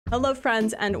Hello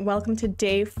friends, and welcome to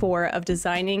day 4 of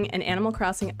designing an Animal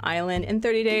Crossing island in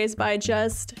 30 days by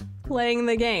just playing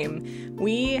the game.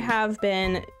 We have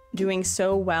been doing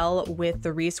so well with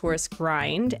the resource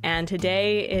grind, and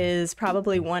today is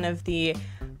probably one of the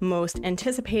most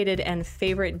anticipated and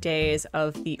favorite days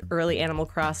of the early Animal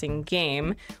Crossing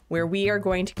game, where we are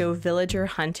going to go villager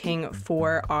hunting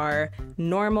for our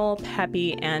normal,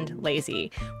 Peppy, and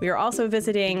lazy. We are also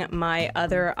visiting my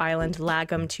other island,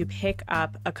 Lagom, to pick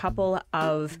up a couple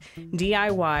of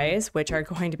DIYs, which are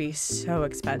going to be so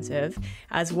expensive,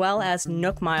 as well as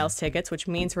Nook Miles tickets, which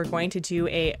means we're going to do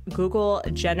a Google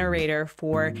generator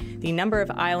for the number of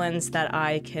islands that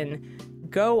I can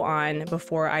go on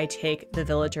before I take the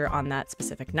villager on that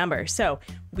specific number. So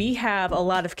we have a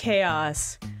lot of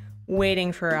chaos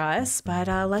waiting for us, but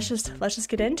let's just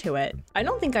get into it. I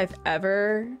don't think I've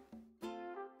ever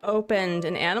opened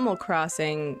an Animal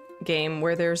Crossing game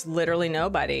where there's literally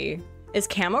nobody. Is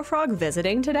Camo Frog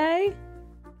visiting today?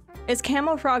 Is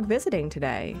Camo Frog visiting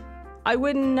today? I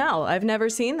wouldn't know. I've never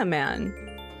seen the man.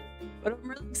 But I'm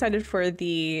really excited for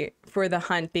the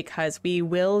hunt because we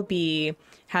will be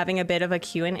having a bit of a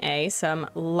Q&A. Some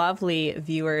lovely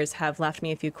viewers have left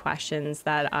me a few questions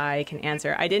that I can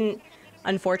answer. I didn't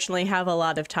unfortunately have a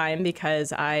lot of time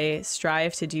because I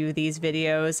strive to do these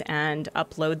videos and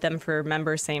upload them for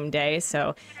members same day.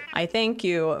 So I thank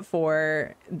you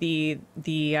for the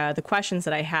questions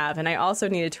that I have. And I also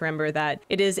needed to remember that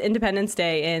it is Independence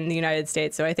Day in the United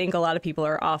States. So I think a lot of people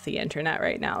are off the internet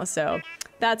right now. So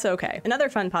that's okay. Another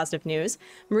fun positive news,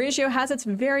 Mauricio has its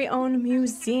very own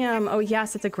museum. Oh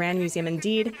yes, it's a grand museum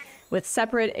indeed, with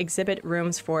separate exhibit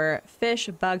rooms for fish,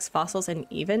 bugs, fossils, and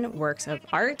even works of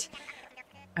art.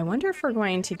 I wonder if we're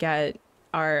going to get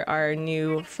our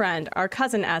new friend, our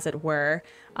cousin as it were,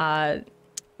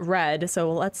 Red.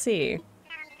 So let's see.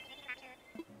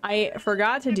 I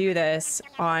forgot to do this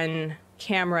on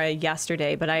camera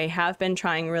yesterday, but I have been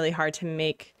trying really hard to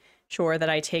make sure that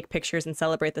I take pictures and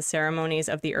celebrate the ceremonies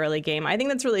of the early game. I think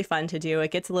that's really fun to do.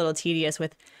 It gets a little tedious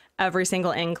with every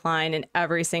single incline and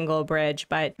every single bridge,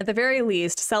 but at the very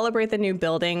least, celebrate the new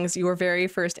buildings, your very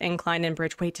first incline and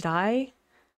bridge. Wait,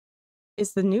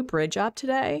 is the new bridge up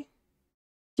today?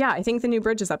 Yeah, I think the new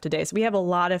bridge is up today, so we have a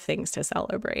lot of things to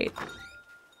celebrate.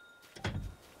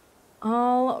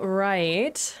 All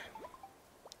right.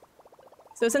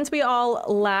 So since we all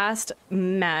last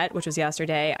met, which was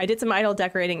yesterday, I did some idle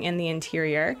decorating in the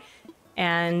interior,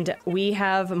 and we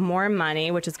have more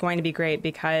money, which is going to be great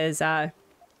because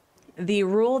the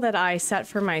rule that I set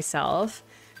for myself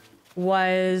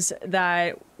was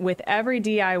that with every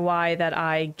DIY that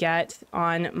I get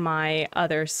on my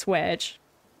other Switch,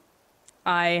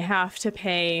 I have to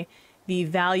pay the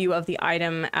value of the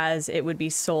item as it would be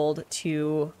sold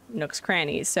to Nook's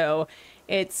Crannies. So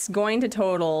it's going to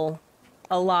total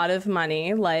a lot of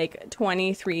money, like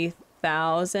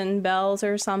 23,000 bells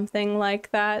or something like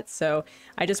that. So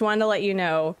I just wanted to let you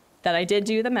know that I did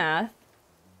do the math,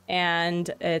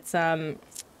 and it's gonna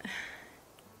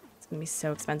be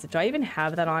so expensive. Do I even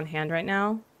have that on hand right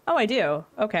now? Oh, I do.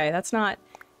 Okay, that's not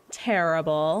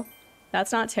terrible.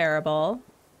 That's not terrible.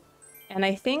 And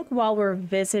I think while we're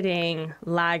visiting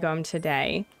Lagom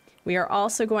today, we are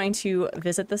also going to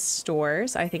visit the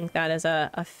stores. I think that is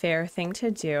a fair thing to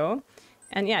do.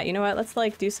 And yeah, you know what? Let's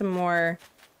like do some more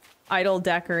idle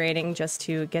decorating just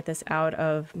to get this out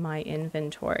of my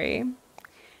inventory.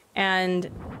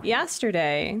 And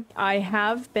yesterday, I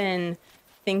have been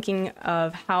thinking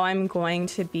of how I'm going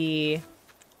to be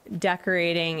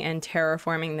decorating and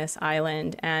terraforming this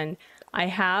island. And I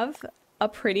have a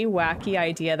pretty wacky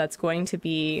idea that's going to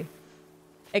be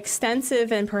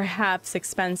extensive and perhaps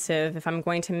expensive if I'm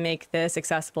going to make this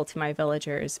accessible to my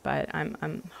villagers. But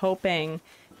I'm hoping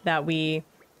that we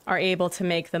are able to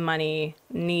make the money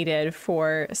needed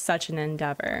for such an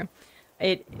endeavor.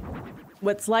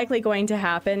 What's likely going to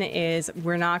happen is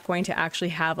we're not going to actually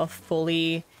have a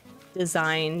fully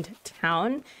designed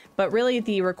town, but really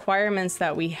the requirements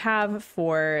that we have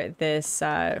for this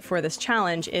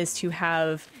challenge is to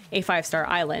have a 5-star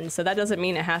island. So that doesn't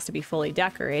mean it has to be fully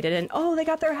decorated. And oh, they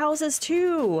got their houses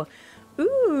too.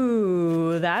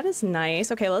 Ooh, that is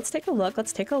nice. Okay, let's take a look.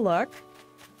 Let's take a look.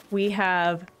 We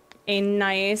have a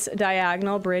nice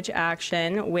diagonal bridge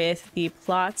action with the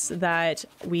plots that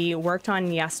we worked on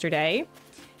yesterday.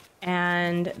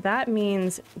 And that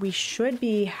means we should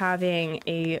be having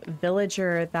a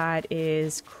villager that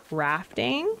is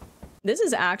crafting. This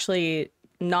is actually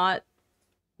not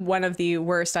one of the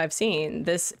worst I've seen.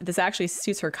 This actually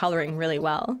suits her coloring really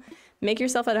well. Make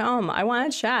yourself at home. I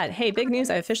want to chat. Hey, big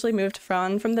news. I officially moved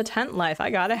from the tent life.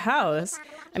 I got a house.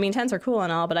 I mean, tents are cool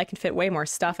and all, but I can fit way more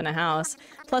stuff in a house.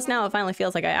 Plus now it finally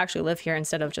feels like I actually live here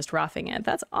instead of just roughing it.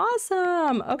 That's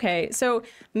awesome. Okay, so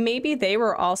maybe they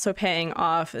were also paying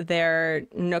off their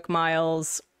Nook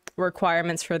Miles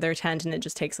requirements for their tent and it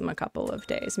just takes them a couple of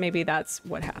days. Maybe that's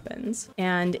what happens.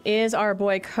 And is our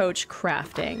boy Coach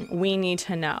crafting? We need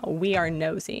to know. We are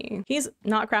nosy. He's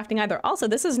not crafting either. Also,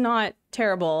 this is not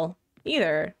terrible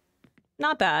either.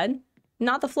 Not bad.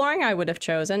 Not the flooring I would have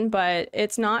chosen, but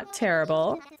it's not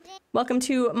terrible. Welcome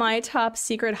to my top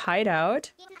secret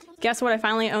hideout. Guess what? I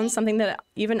finally own something that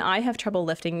even I have trouble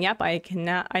lifting. Yep, I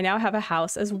now have a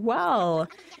house as well.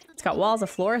 It's got walls, a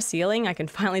floor, a ceiling. I can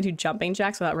finally do jumping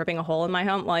jacks without ripping a hole in my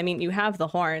home. Well, I mean, you have the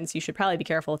horns. You should probably be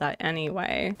careful with that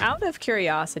anyway. Out of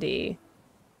curiosity,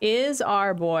 is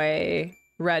our boy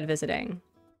Red visiting?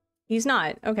 He's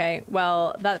not. Okay,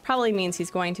 well, that probably means he's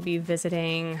going to be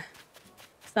visiting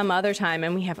some other time,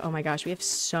 and we have, oh my gosh, we have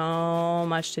so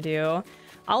much to do.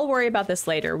 I'll worry about this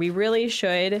later. We really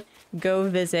should go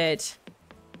visit,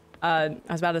 I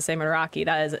was about to say Meraki.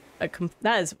 That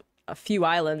is a few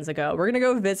islands ago. We're gonna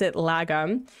go visit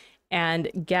Lagom and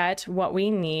get what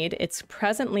we need. It's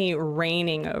presently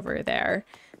raining over there,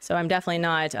 so I'm definitely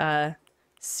not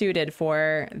suited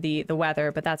for the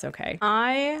weather, but that's okay.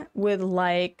 I would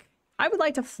like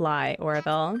to fly,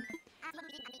 Orville.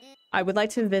 I would like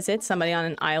to visit somebody on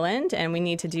an island, and we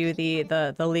need to do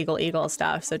the legal eagle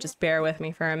stuff, so just bear with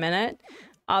me for a minute.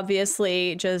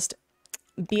 Obviously, just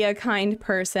be a kind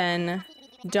person.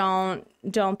 Don't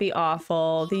be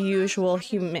awful. The usual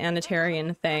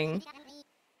humanitarian thing.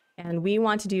 And we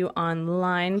want to do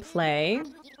online play.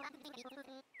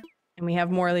 And we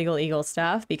have more legal eagle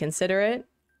stuff. Be considerate.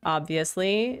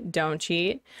 Obviously, don't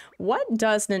cheat. What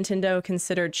does Nintendo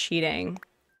consider cheating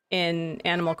in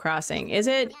Animal Crossing? Is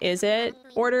it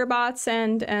order bots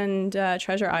and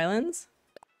treasure islands?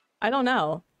 I don't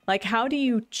know. Like, how do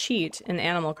you cheat in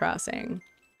Animal Crossing?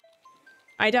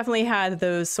 I definitely had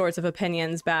those sorts of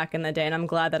opinions back in the day, and I'm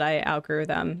glad that I outgrew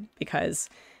them, because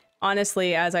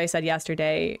honestly, as I said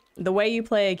yesterday, the way you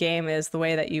play a game is the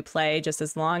way that you play, just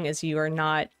as long as you are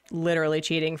not literally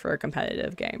cheating for a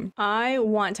competitive game. I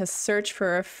want to search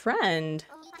for a friend.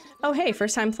 Oh, hey,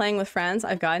 first time playing with friends,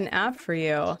 I've got an app for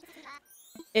you.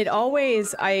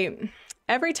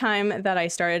 Every time that I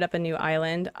started up a new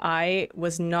island, I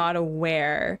was not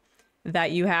aware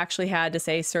that you actually had to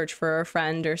say search for a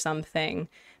friend or something,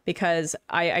 because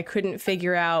I couldn't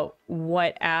figure out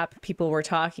what app people were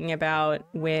talking about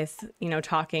with, you know,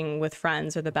 talking with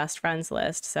friends or the best friends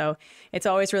list. So it's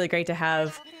always really great to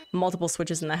have multiple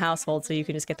switches in the household so you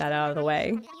can just get that out of the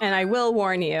way. And I will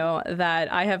warn you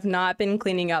that I have not been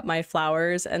cleaning up my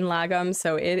flowers and Lagom,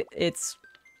 so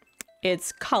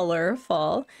it's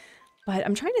colorful. But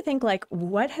I'm trying to think, like,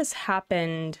 what has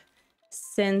happened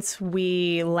since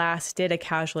we last did a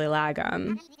casually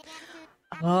Lagom.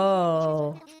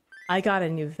 Oh, I got a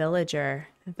new villager.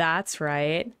 That's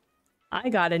right. I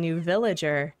got a new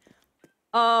villager.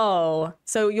 Oh,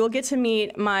 so you'll get to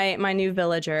meet my new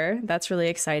villager. That's really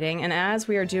exciting. And as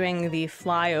we are doing the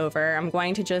flyover, I'm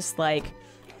going to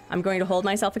hold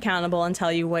myself accountable and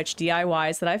tell you which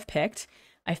DIYs that I've picked.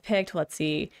 I've picked, let's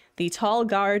see, the tall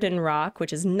garden rock,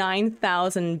 which is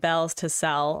 9,000 bells to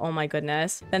sell. Oh my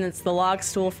goodness. Then it's the log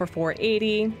stool for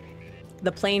 480.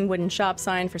 The plain wooden shop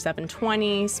sign for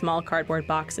 720, small cardboard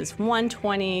boxes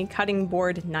 120, cutting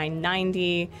board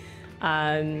 990,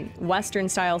 Western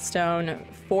style stone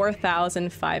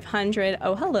 4,500.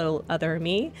 Oh, hello, other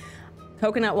me.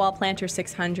 Coconut wall planter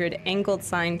 600, angled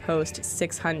signpost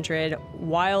 600,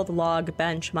 wild log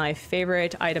bench, my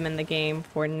favorite item in the game,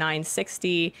 for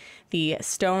 960, the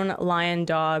stone lion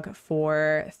dog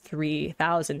for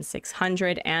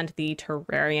 3,600, and the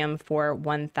terrarium for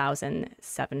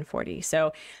 1,740.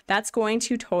 So that's going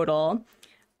to total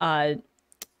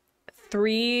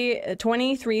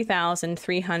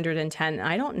 23,310.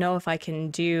 I don't know if I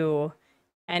can do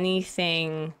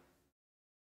anything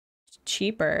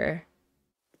cheaper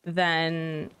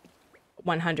than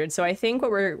 100. So I think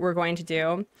what we're going to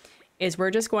do is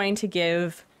we're just going to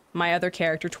give my other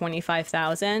character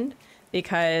 25,000,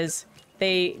 because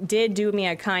they did do me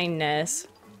a kindness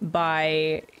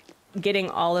by getting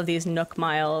all of these Nook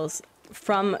miles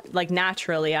from, like,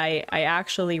 naturally. I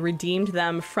actually redeemed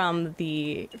them from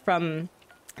the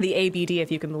ABD,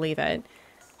 if you can believe it.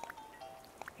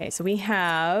 Okay, so we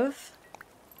have,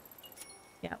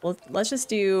 yeah, well, let's just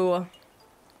do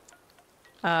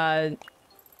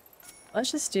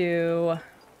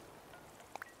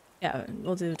yeah,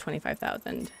 we'll do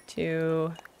 25,000.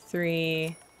 2,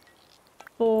 3,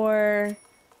 4,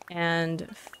 and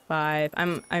 5.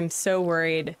 I'm so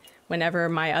worried whenever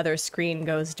my other screen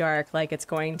goes dark, like it's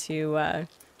going to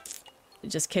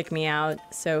just kick me out.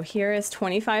 So here is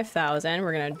 25,000.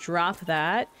 We're gonna drop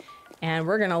that, and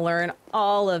we're gonna learn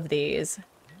all of these.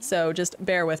 So just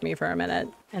bear with me for a minute.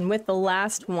 And with the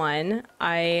last one,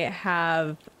 I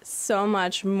have so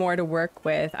much more to work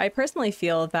with. I personally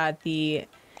feel that the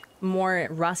more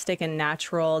rustic and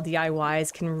natural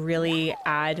DIYs can really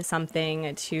add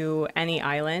something to any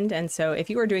island. And so if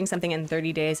you are doing something in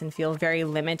 30 days and feel very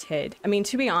limited, I mean,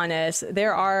 to be honest,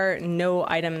 there are no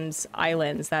items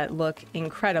islands that look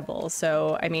incredible.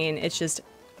 So, I mean, it's just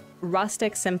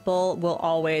rustic, simple will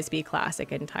always be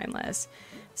classic and timeless.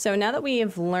 So now that we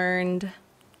have learned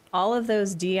all of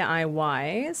those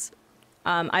DIYs,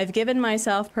 I've given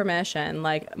myself permission,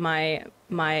 like my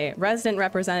resident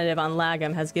representative on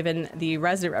Lagom has given the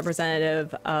resident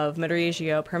representative of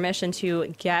Madrigio permission to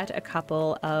get a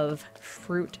couple of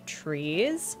fruit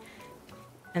trees.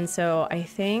 And so I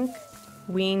think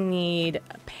we need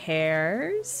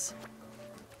pears,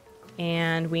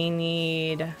 and we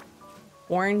need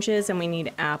oranges, and we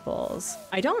need apples.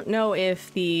 I don't know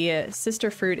if the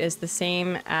sister fruit is the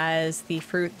same as the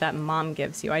fruit that mom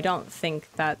gives you. I don't think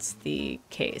that's the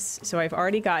case. So I've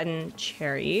already gotten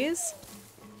cherries.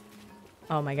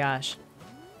 Oh my gosh.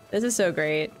 This is so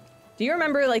great. Do you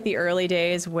remember like the early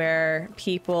days where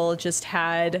people just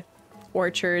had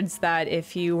orchards that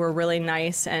if you were really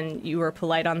nice and you were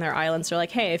polite on their islands, they're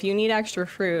like, hey, if you need extra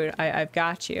fruit, I've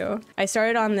got you. I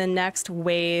started on the next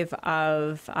wave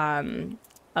of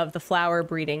the flower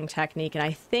breeding technique, and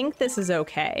I think this is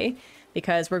okay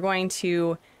because we're going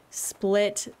to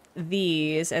split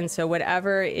these, and so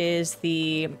whatever is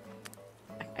the...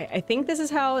 I think this is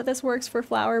how this works for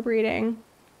flower breeding,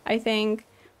 I think,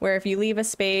 where if you leave a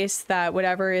space that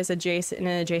whatever is adjacent in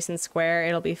an adjacent square,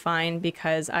 it'll be fine,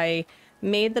 because I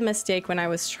made the mistake when I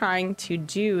was trying to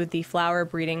do the flower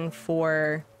breeding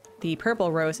for the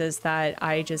purple roses that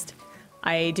I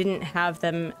didn't have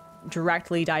them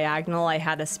directly diagonal. I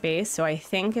had a space. So I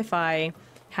think if I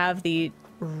have the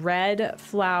red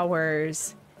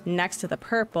flowers next to the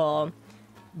purple,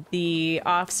 the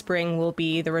offspring will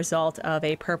be the result of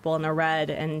a purple and a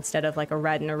red instead of like a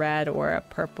red and a red or a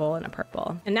purple and a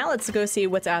purple. And now let's go see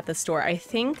what's at the store. I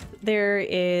think there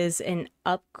is an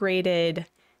upgraded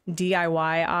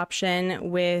DIY option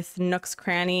with Nook's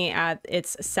Cranny at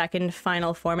its second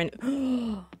final form,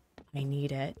 and I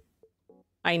need it.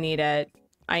 I need it.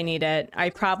 I need it. I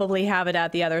probably have it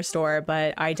at the other store,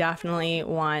 but I definitely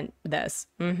want this.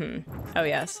 Oh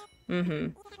yes.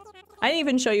 I didn't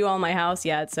even show you all my house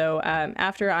yet, so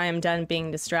after I am done being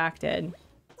distracted,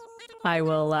 I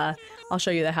will, I'll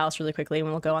show you the house really quickly and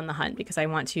we'll go on the hunt, because I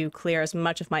want to clear as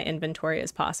much of my inventory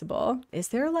as possible. Is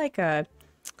there like a...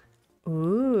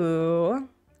 Ooh,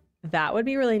 that would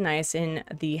be really nice in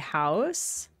the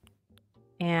house.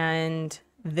 And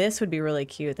this would be really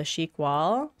cute, the chic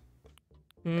wall.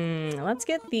 Let's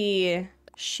get the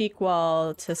chic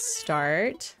wall to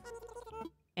start.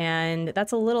 And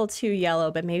that's a little too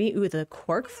yellow, but maybe, ooh, the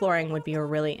cork flooring would be a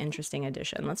really interesting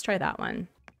addition. Let's try that one.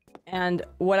 And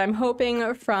what I'm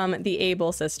hoping from the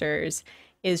Able sisters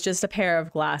is just a pair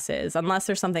of glasses, unless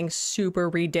there's something super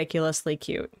ridiculously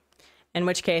cute. In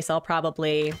which case I'll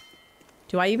probably...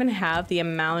 Do I even have the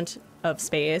amount of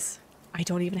space? I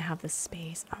don't even have the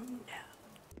space. Oh no.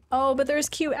 Oh, but there's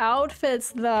cute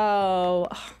outfits though.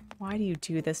 Ugh, why do you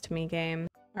do this to me, game?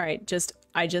 All right,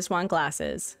 I just want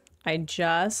glasses. I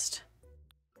just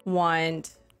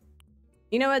want...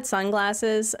 You know what?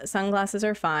 Sunglasses. Sunglasses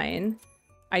are fine.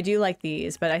 I do like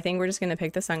these, but I think we're just gonna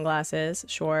pick the sunglasses.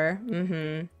 Sure.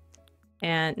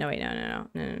 And no, wait, no.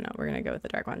 We're gonna go with the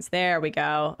dark ones. There we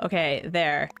go. Okay,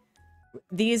 there.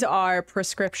 These are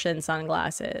prescription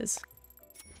sunglasses.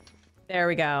 There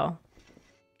we go.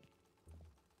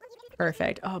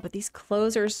 Perfect. Oh, but these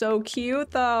clothes are so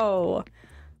cute though.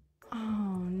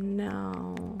 Oh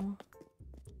no.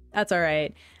 That's all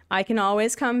right. I can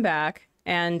always come back,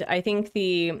 and I think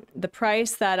the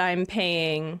price that I'm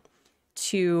paying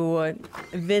to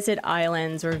visit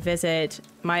islands or visit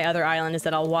my other island is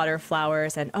that I'll water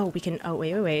flowers, and oh, we can, oh,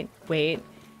 wait.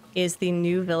 Is the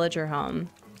new villager home?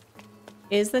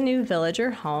 Is the new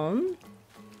villager home?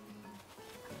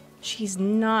 She's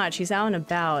not. She's out and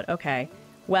about. Okay.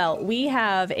 Well, we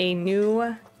have a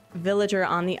new villager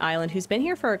on the island who's been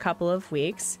here for a couple of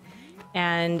weeks,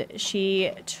 and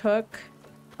she took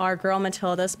our girl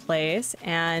Matilda's place,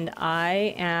 and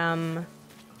I am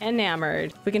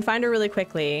enamored. If we can find her really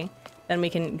quickly, then we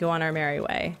can go on our merry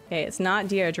way. Okay, it's not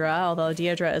Deirdre, although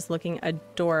Deirdre is looking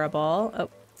adorable. Oh,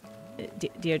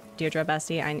 Deirdre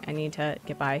bestie, I need to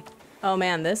get by. Oh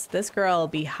man, this girl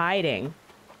be hiding.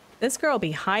 This girl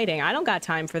be hiding. I don't got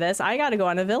time for this. I gotta go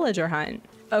on a villager hunt.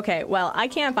 Okay, well, I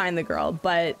can't find the girl,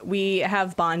 but we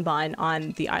have Bon Bon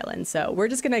on the island, so we're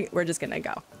just gonna go. We're just gonna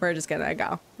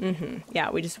go.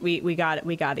 Yeah, we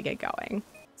gotta get going.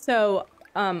 So,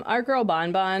 our girl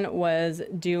Bon Bon was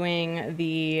doing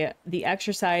the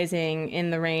exercising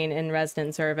in the rain in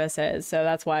resident services, so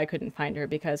that's why I couldn't find her,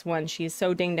 because one, she's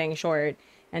so ding dang short,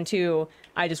 and two,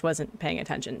 I just wasn't paying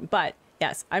attention. But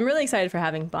yes, I'm really excited for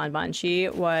having Bon Bon. She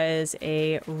was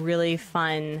a really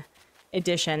fun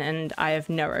addition, and I have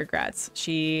no regrets.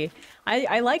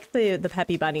 I like the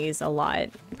Peppy bunnies a lot.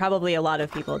 Probably a lot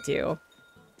of people do,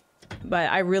 but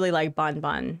I really like Bon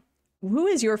Bon. Who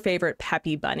is your favorite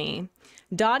Peppy bunny?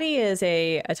 Dottie is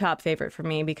a top favorite for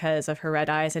me because of her red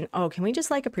eyes. And oh, can we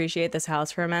just like appreciate this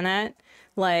house for a minute?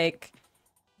 Like,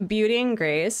 beauty and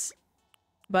grace.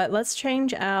 But let's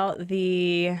change out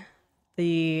the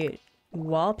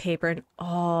wallpaper.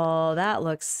 Oh, that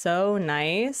looks so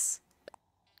nice.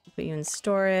 Put you in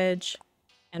storage.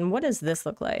 And what does this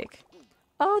look like?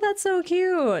 Oh, that's so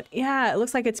cute. Yeah, it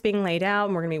looks like it's being laid out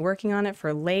and we're gonna be working on it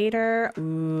for later.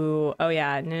 Ooh, oh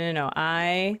yeah, no.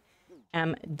 I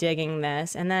am digging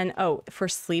this. And then, oh, for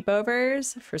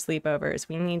sleepovers,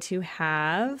 we need to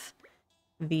have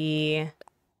the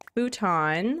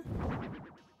futon.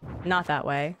 Not that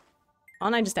way. Why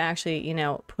don't I just actually, you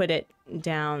know, put it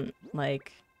down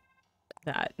like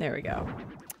that? There we go.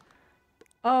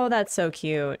 Oh, that's so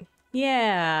cute.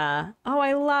 Yeah. Oh,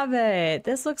 I love it.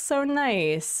 This looks so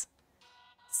nice.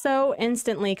 So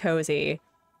instantly cozy.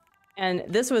 And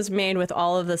this was made with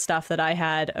all of the stuff that I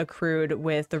had accrued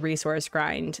with the resource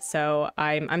grind. So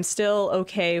I'm still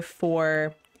okay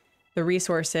for the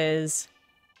resources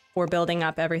for building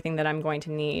up everything that I'm going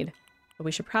to need. But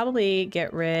we should probably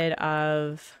get rid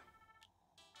of...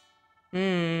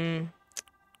 well,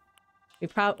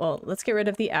 let's get rid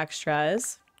of the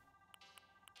extras.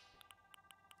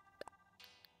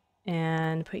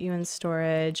 And put you in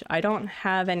storage. I don't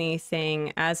have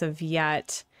anything as of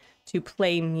yet to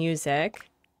play music.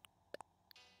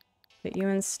 Put you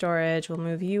in storage. We'll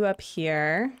move you up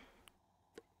here.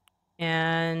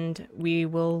 And we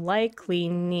will likely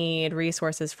need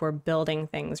resources for building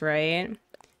things, right?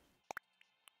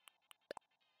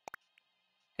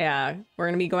 Yeah, we're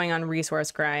going to be going on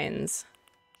resource grinds.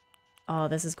 Oh,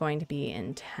 this is going to be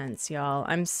intense, y'all.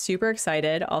 I'm super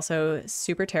excited, also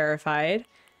super terrified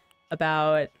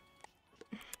about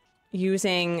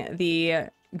using the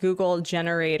Google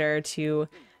generator to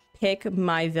pick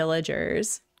my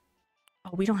villagers. Oh,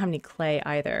 we don't have any clay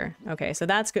either. Okay, so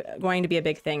that's going to be a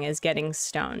big thing, is getting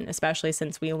stone, especially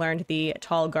since we learned the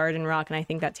tall garden rock, and I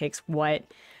think that takes, what,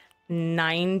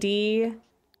 90?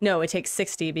 No, it takes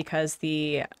 60 because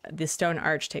the stone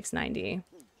arch takes 90.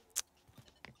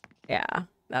 Yeah,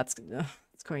 it's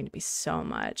going to be so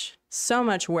much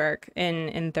work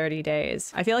in 30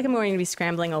 days. I feel like I'm going to be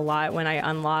scrambling a lot when I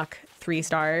unlock 3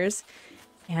 stars.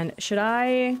 And should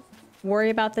I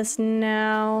worry about this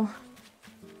now?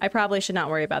 I probably should not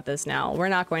worry about this now. We're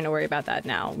not going to worry about that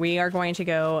now. We are going to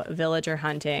go villager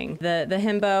hunting. The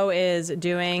himbo is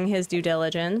doing his due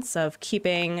diligence of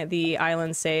keeping the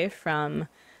island safe from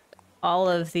all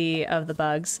of the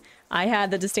bugs. I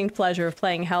had the distinct pleasure of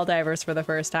playing Helldivers for the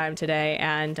first time today,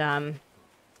 and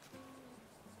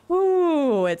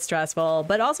ooh, it's stressful,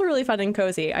 but also really fun and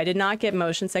cozy. I did not get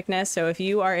motion sickness, so if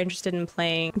you are interested in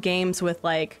playing games with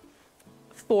like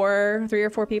 3 or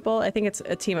 4 people, I think it's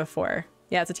a team of 4.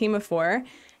 Yeah, it's a team of 4.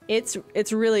 It's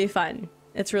really fun.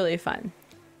 It's really fun.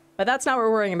 But that's not what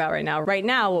we're worrying about right now. Right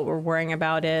now, what we're worrying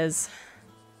about is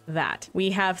that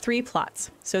we have 3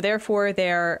 plots. So therefore,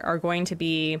 there are going to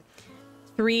be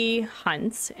 3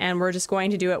 hunts, and we're just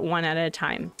going to do it one at a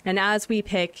time. And as we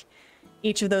pick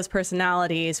each of those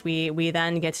personalities, we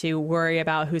then get to worry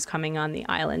about who's coming on the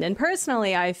island. And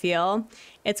personally, I feel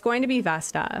it's going to be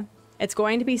Vesta, it's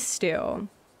going to be Stu,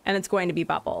 and it's going to be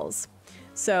Bubbles.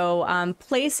 So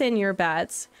place in your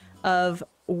bets of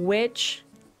which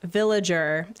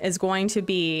villager is going to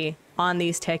be on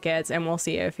these tickets, and we'll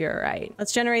see if you're right.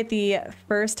 Let's generate the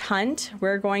first hunt.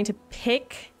 We're going to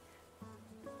pick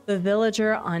the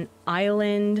villager on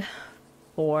island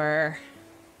 4.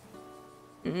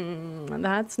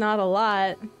 That's not a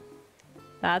lot.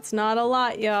 That's not a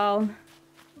lot, y'all.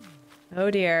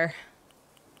 Oh dear.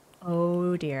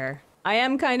 Oh dear. I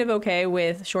am kind of okay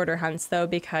with shorter hunts though,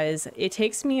 because it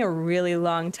takes me a really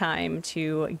long time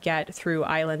to get through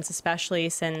islands, especially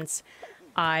since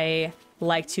I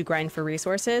like to grind for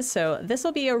resources. So this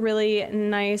will be a really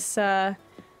nice,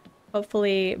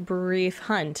 hopefully brief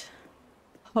hunt.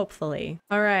 Hopefully.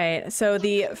 All right, so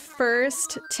the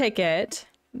first ticket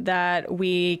that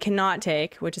we cannot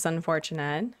take, which is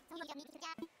unfortunate.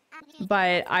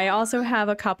 But I also have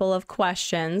a couple of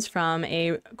questions from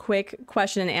a quick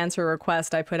question and answer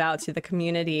request I put out to the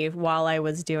community while I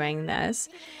was doing this.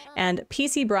 And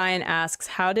PC Brian asks,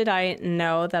 how did I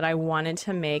know that I wanted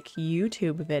to make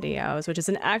YouTube videos? Which is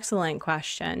an excellent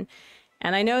question.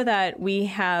 And I know that we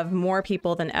have more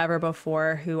people than ever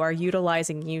before who are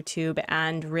utilizing YouTube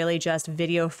and really just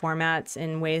video formats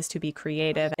in ways to be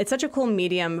creative. It's such a cool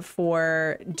medium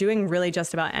for doing really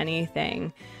just about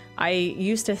anything. I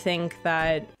used to think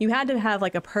that you had to have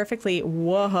like a perfectly,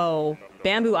 whoa,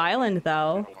 Bamboo Island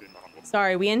though.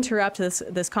 Sorry, we interrupt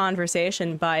this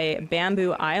conversation by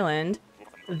Bamboo Island.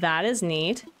 That is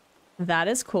neat. That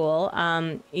is cool.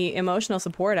 Emotional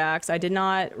support acts. I did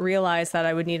not realize that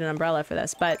I would need an umbrella for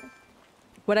this, but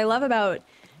what I love about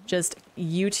just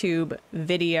YouTube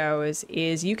videos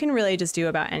is you can really just do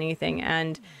about anything.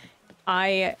 And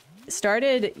I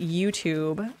started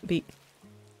YouTube.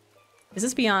 Is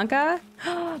this Bianca?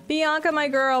 Bianca, my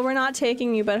girl, we're not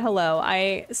taking you, but hello.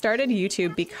 I started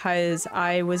YouTube because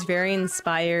I was very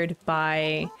inspired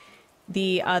by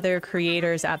the other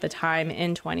creators at the time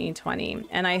in 2020.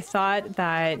 And I thought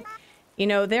that, you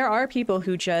know, there are people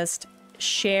who just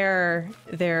share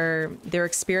their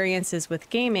experiences with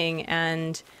gaming,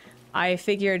 and I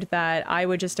figured that I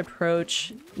would just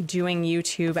approach doing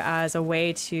YouTube as a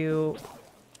way to,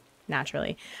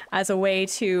 naturally, as a way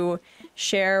to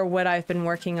share what I've been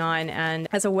working on and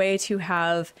as a way to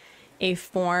have a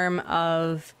form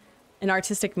of an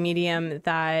artistic medium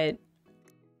that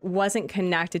wasn't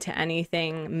connected to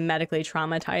anything medically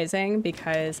traumatizing,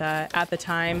 because at the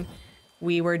time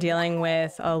we were dealing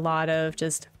with a lot of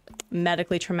just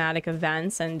medically traumatic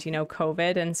events and, you know,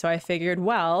 COVID. And so I figured,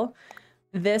 well,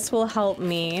 this will help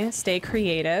me stay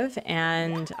creative.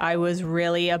 And I was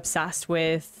really obsessed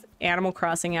with Animal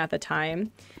Crossing at the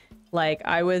time. Like,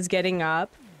 I was getting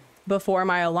up before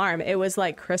my alarm. It was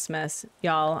like Christmas,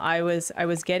 y'all. I was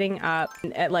getting up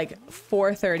at like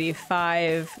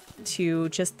 4:35 to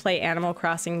just play Animal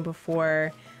Crossing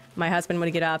before my husband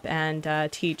would get up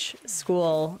and teach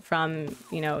school from,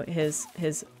 you know,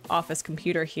 his office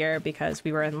computer here, because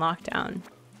we were in lockdown.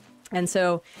 And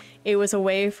so it was a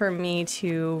way for me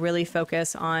to really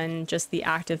focus on just the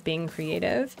act of being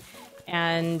creative.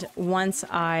 And once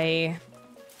I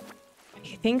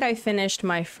think I finished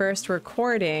my first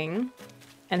recording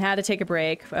and had to take a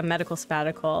break, a medical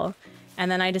sabbatical, and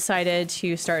then I decided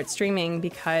to start streaming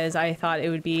because I thought it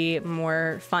would be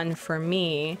more fun for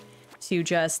me to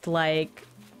just like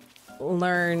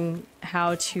learn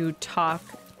how to talk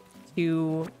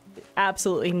to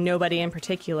absolutely nobody in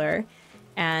particular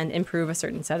and improve a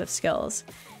certain set of skills.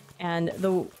 And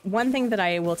the one thing that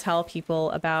I will tell people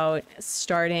about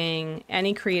starting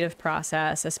any creative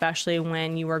process, especially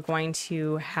when you are going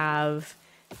to have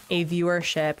a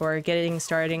viewership or getting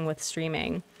starting with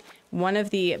streaming, one of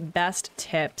the best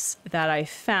tips that I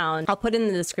found, I'll put in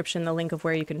the description the link of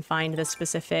where you can find this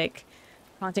specific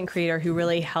content creator who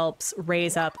really helps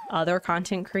raise up other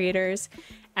content creators.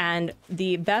 And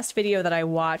the best video that I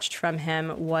watched from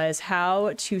him was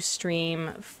how to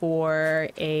stream for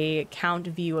a count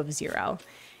view of 0,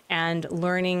 and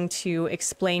learning to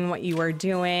explain what you are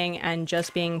doing and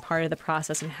just being part of the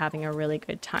process and having a really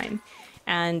good time.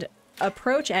 And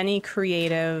approach any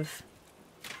creative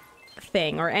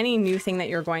thing or any new thing that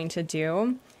you're going to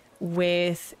do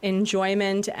with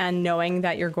enjoyment and knowing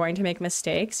that you're going to make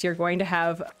mistakes. You're going to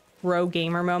have pro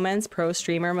gamer moments, pro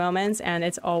streamer moments, and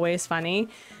it's always funny.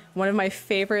 One of my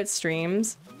favorite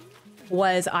streams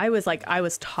was I was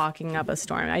talking up a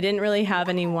storm. I didn't really have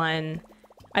anyone,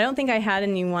 I don't think I had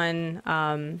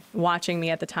anyone watching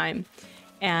me at the time.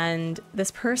 And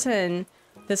this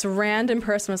random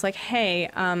person was like, hey,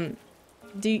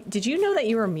 did you know that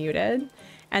you were muted?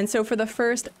 And so for the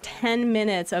first 10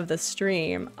 minutes of the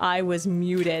stream, I was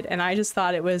muted, and I just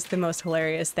thought it was the most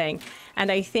hilarious thing.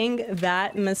 And I think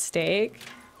that mistake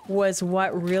was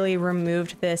what really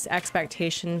removed this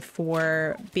expectation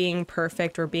for being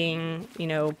perfect or being, you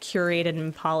know, curated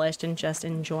and polished and just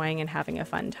enjoying and having a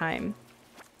fun time.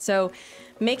 So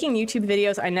making YouTube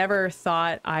videos, I never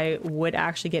thought I would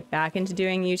actually get back into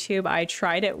doing YouTube. I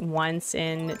tried it once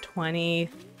in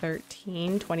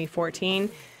 2014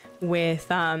 with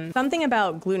something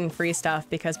about gluten-free stuff,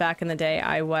 because back in the day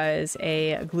I was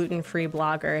a gluten-free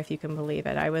blogger, if you can believe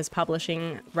it. I was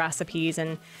publishing recipes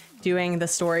and doing the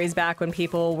stories back when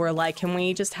people were like, can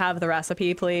we just have the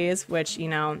recipe please? Which, you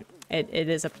know, it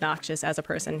is obnoxious as a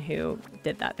person who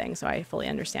did that thing, so I fully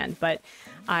understand. But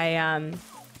I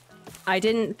I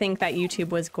didn't think that YouTube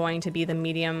was going to be the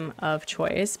medium of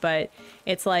choice, but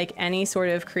it's like any sort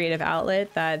of creative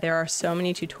outlet that there are so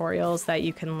many tutorials that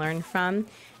you can learn from.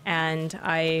 And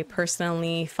I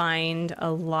personally find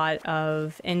a lot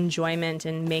of enjoyment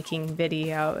in making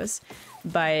videos,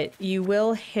 but you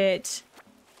will hit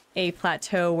a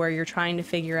plateau where you're trying to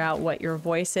figure out what your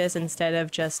voice is instead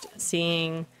of just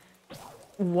seeing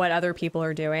what other people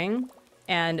are doing.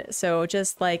 And so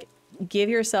just like give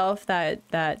yourself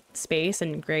that space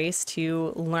and grace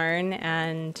to learn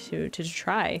and to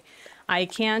try. I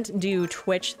can't do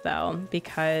Twitch though,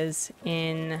 because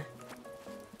in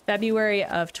February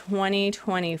of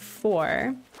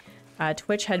 2024,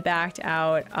 Twitch had backed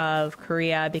out of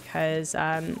Korea because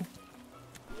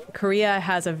Korea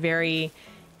has a very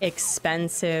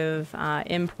expensive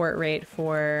import rate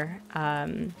for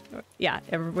it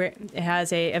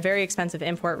has a very expensive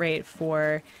import rate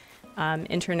for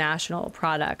international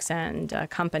products and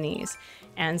companies.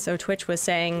 And so Twitch was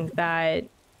saying that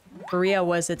Korea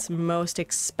was its most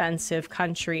expensive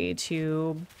country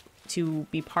to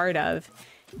be part of,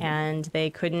 and they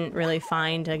couldn't really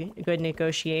find a good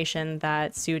negotiation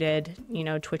that suited, you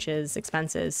know, Twitch's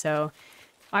expenses. So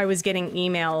I was getting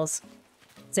emails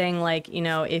saying like, you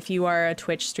know, if you are a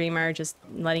Twitch streamer, just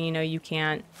letting you know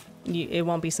it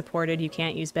won't be supported, you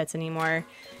can't use bits anymore.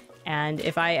 And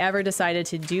if I ever decided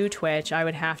to do Twitch, I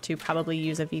would have to probably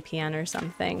use a VPN or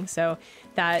something. So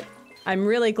that I'm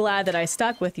really glad that I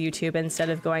stuck with YouTube instead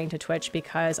of going to Twitch,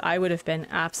 because I would have been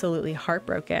absolutely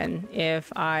heartbroken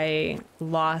if I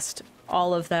lost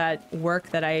all of that work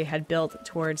that I had built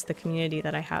towards the community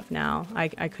that I have now. I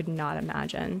could not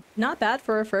imagine. Not bad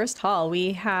for a first haul.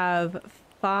 We have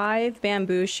 5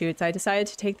 bamboo shoots. I decided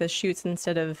to take the shoots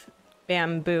instead of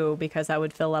bamboo because that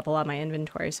would fill up a lot of my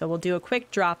inventory. So we'll do a quick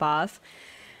drop off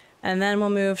and then we'll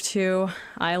move to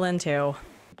Island 2.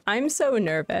 I'm so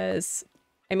nervous.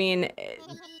 I mean,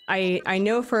 I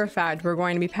know for a fact we're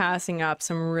going to be passing up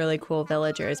some really cool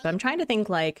villagers, but I'm trying to think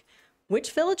like,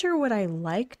 which villager would I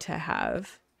like to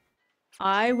have?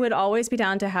 I would always be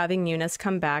down to having Eunice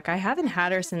come back. I haven't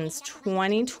had her since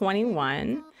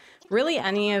 2021. Really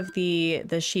any of the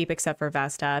sheep except for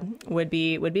Vesta would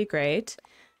be great.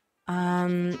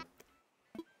 I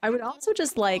would also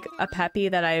just like a Peppy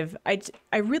that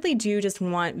I really do just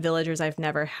want villagers I've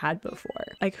never had before.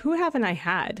 Like, who haven't I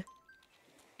had?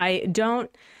 I don't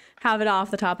have it off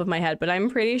the top of my head, but I'm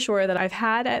pretty sure that I've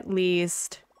had at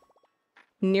least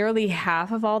nearly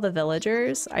half of all the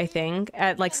villagers, I think,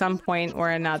 at like some point or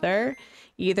another,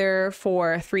 either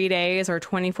for 3 days or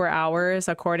 24 hours,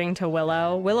 according to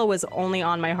Willow. Willow was only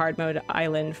on my hard mode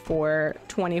island for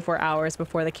 24 hours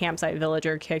before the campsite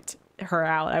villager kicked her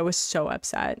out. I was so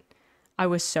upset. I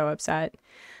was so upset.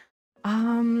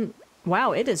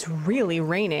 Wow, it is really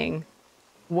raining.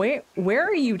 Where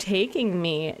are you taking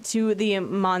me? To the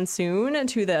monsoon?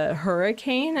 To the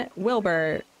hurricane?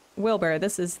 Wilbur,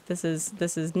 this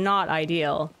is not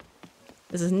ideal.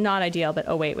 This is not ideal, but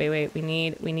oh wait.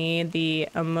 We need the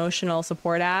emotional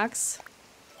support axe.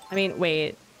 I mean,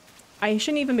 wait. I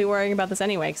shouldn't even be worrying about this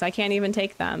anyway, because I can't even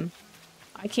take them.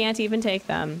 I can't even take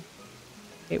them.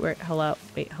 Wait, hello?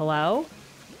 Wait, hello?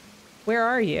 Where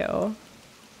are you?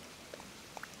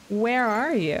 Where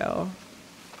are you?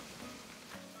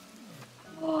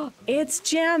 It's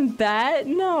Jambette?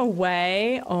 No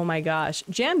way. Oh my gosh.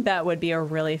 Jambette would be a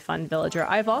really fun villager.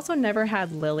 I've also never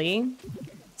had Lily,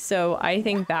 so I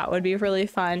think that would be really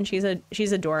fun. She's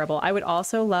adorable. I would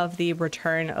also love the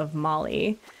return of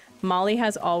Molly. Molly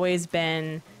has always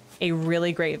been a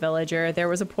really great villager. There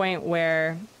was a point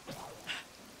where,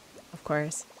 of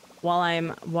course, while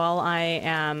I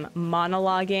am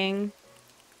monologuing,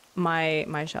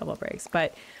 my shovel breaks,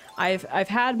 but I've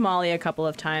had Molly a couple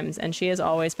of times and she has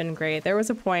always been great. There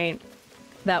was a point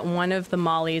that one of the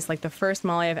Mollys, like the first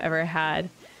Molly I've ever had,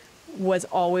 was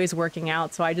always working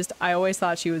out. So I always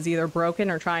thought she was either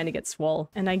broken or trying to get swole.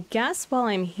 And I guess while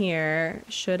I'm here,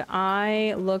 should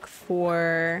I look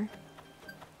for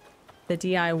the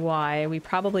DIY? We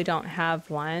probably don't have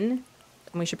one.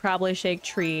 And we should probably shake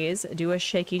trees, do a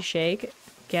shaky shake,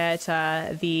 get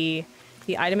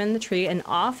the item in the tree, an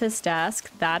office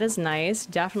desk. That is nice.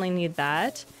 Definitely need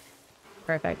that.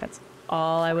 Perfect. That's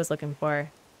all I was looking for.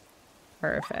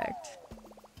 Perfect.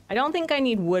 I don't think I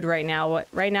need wood right now.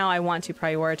 Right now I want to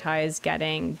prioritize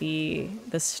getting the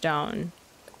stone,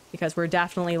 because we're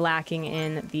definitely lacking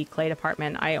in the clay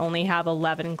department. I only have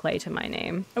 11 clay to my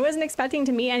name. I wasn't expecting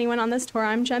to meet anyone on this tour.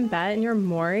 I'm Jambette and you're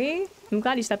Maury. I'm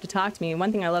glad you stepped to talk to me.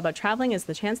 One thing I love about traveling is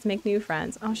the chance to make new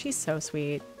friends. Oh, she's so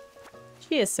sweet.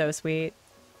 She is so sweet.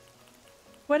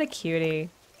 What a cutie.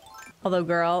 Although,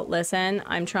 girl, listen,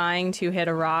 I'm trying to hit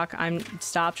a rock.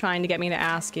 Stop trying to get me to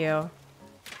ask you.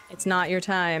 It's not your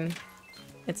time.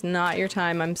 It's not your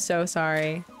time. I'm so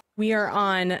sorry. We are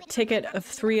on ticket of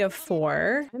 3 of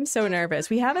 4. I'm so nervous.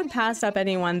 We haven't passed up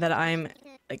anyone that I'm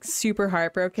like super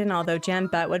heartbroken, although Jam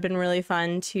Bet would have been really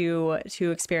fun to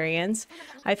experience.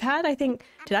 I've had, I think,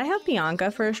 did I have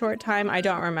Bianca for a short time? I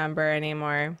don't remember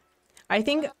anymore. I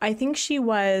think she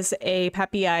was a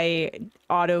Peppy I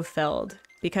auto-filled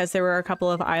because there were a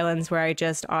couple of islands where I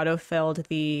just auto-filled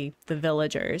the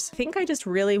villagers. I think I just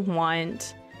really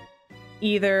want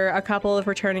either a couple of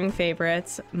returning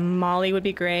favorites. Molly would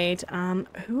be great.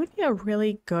 Who would be a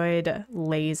really good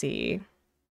lazy?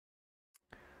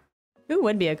 Who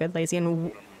would be a good lazy?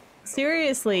 And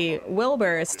seriously,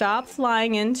 Wilbur, stop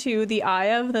flying into the eye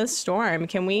of the storm.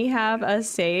 Can we have a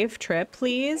safe trip,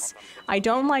 please? I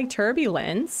don't like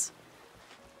turbulence.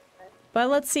 But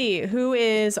let's see, who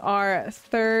is our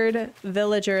 3rd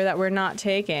villager that we're not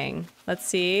taking? Let's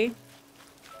see.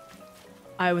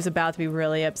 I was about to be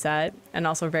really upset and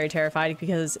also very terrified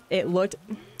because it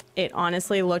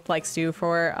honestly looked like Stu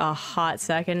for a hot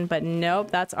second, but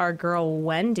nope, that's our girl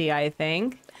Wendy, I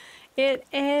think. It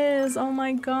is, oh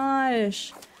my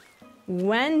gosh.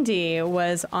 Wendy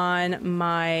was on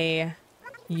my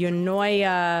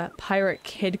Eunoia Pirate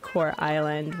Kidcore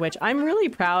Island, which I'm really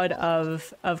proud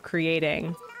of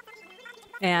creating.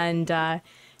 And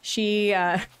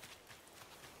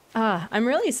I'm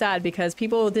really sad because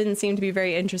people didn't seem to be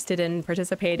very interested in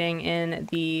participating in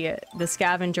the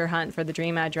scavenger hunt for the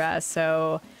dream address.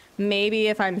 So maybe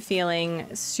if I'm feeling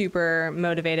super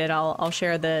motivated, I'll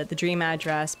share the dream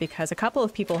address, because a couple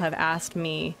of people have asked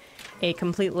me a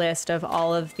complete list of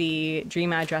all of the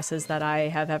dream addresses that I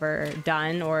have ever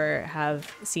done or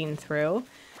have seen through.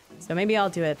 So maybe I'll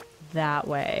do it that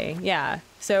way. Yeah.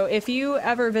 So if you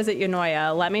ever visit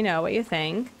Eunoia, let me know what you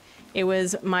think. It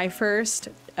was my first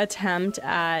attempt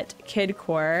at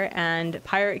Kidcore, and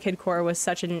Pirate Kidcore was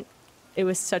such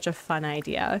a fun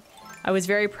idea. I was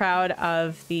very proud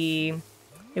of it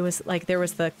was like there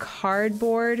was the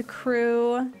cardboard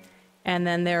crew, and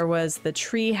then there was the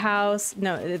tree house.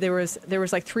 No, there was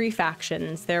like 3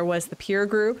 factions. There was the peer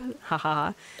group,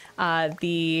 haha. I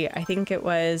think it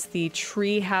was the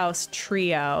tree house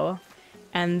trio,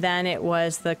 and then it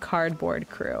was the cardboard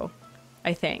crew.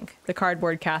 I think the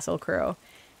cardboard castle crew.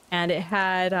 And it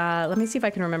had, let me see if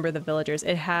I can remember the villagers.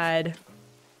 It had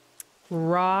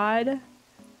Rod,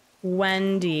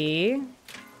 Wendy,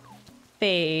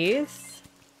 Faith.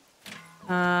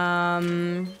 Who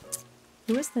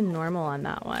was the normal on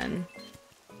that one?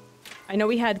 I know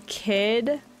we had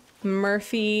Kid,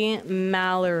 Murphy,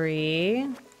 Mallory.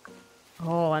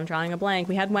 Oh, I'm drawing a blank.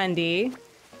 We had Wendy.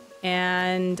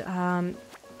 And I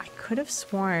could have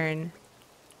sworn.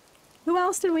 Who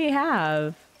else did we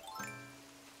have?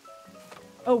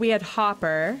 Oh, we had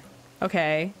Hopper.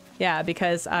 Okay. Yeah,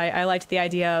 because I liked the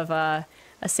idea of a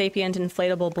sapient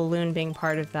inflatable balloon being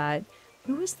part of that.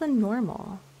 Who was the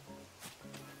normal?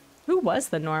 Who was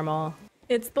the normal?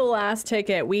 It's the last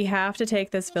ticket. We have to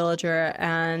take this villager,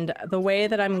 and the way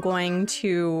that I'm going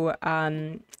to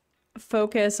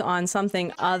focus on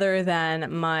something other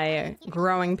than my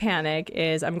growing panic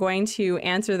is I'm going to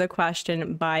answer the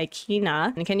question by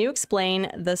Kina. And can you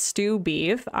explain the stew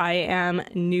beef? I am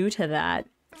new to that.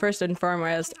 First and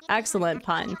foremost, excellent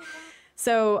pun.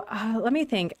 So let me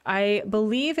think. I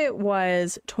believe it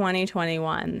was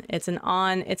 2021. It's an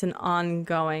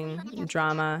ongoing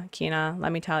drama, Kina,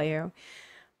 let me tell you.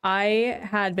 I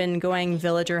had been going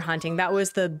villager hunting. That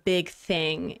was the big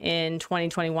thing in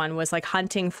 2021, was like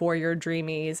hunting for your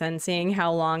dreamies and seeing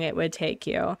how long it would take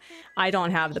you. I don't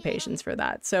have the patience for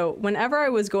that. So whenever I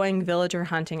was going villager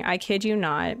hunting, I kid you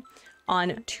not,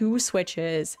 on 2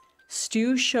 switches,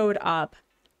 Stu showed up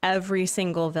every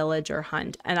single villager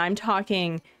hunt. And I'm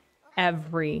talking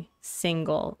every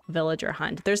single villager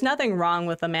hunt. There's nothing wrong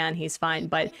with the man, he's fine,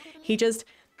 but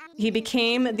he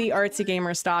became the artsy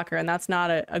gamer stalker, and that's not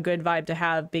a good vibe to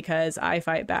have because I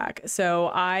fight back.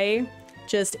 So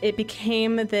it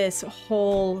became this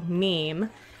whole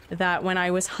meme that when I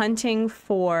was hunting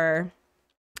for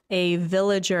a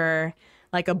villager,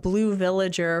 like a blue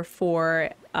villager for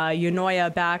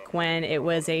Eunoia back when it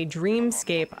was a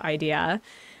dreamscape idea,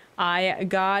 I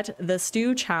got the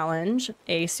Stew Challenge,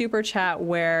 a super chat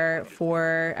where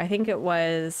for, I think it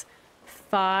was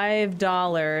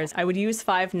 $5, I would use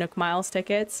 5 Nook Miles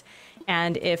tickets,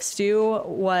 and if Stu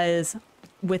was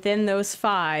within those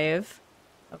 5,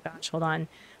 oh gosh, hold on.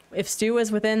 If Stu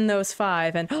was within those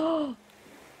 5 and, oh,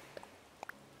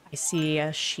 I see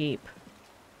a sheep.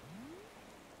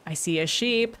 I see a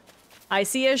sheep. I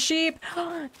see a sheep.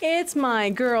 It's my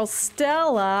girl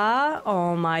Stella.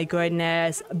 Oh my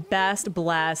goodness. Best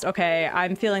blessed. Okay,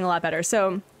 I'm feeling a lot better.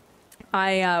 So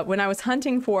when I was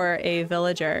hunting for a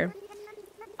villager,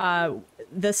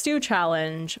 the stew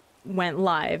challenge went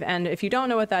live. And if you don't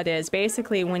know what that is,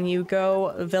 basically when you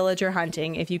go villager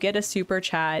hunting, if you get a super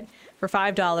chat for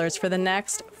 $5 for the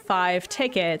next 5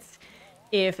 tickets,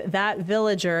 if that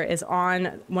villager is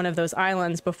on one of those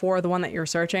islands before the one that you're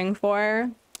searching for,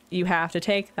 you have to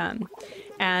take them.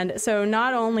 And so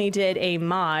not only did a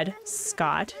mod,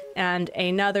 Scott, and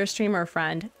another streamer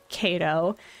friend,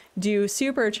 Kato, do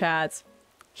super chats,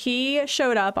 he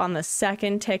showed up on the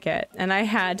 2nd ticket and I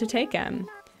had to take him.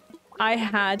 I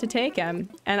had to take him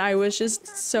and I was just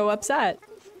so upset.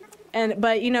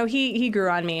 But you know, he grew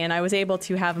on me and I was able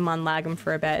to have him on Lagom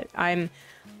for a bit. I'm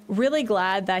really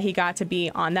glad that he got to be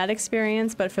on that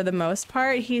experience, but for the most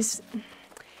part, he's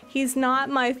not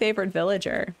my favorite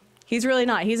villager. He's really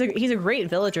not. He's a great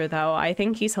villager though. I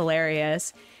think he's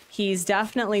hilarious. He's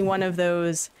definitely one of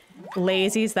those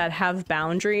lazies that have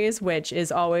boundaries, which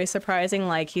is always surprising.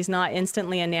 Like, he's not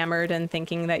instantly enamored and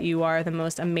thinking that you are the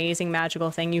most amazing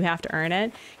magical thing. You have to earn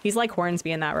it. He's like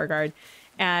Hornsby in that regard.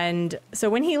 And so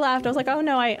when he left, I was like, oh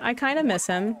no, I kind of miss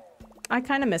him. I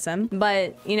kind of miss him.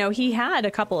 But, you know, he had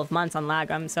a couple of months on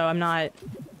Lagom, so I'm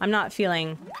not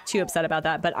feeling too upset about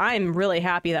that. But I'm really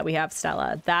happy that we have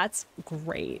Stella. That's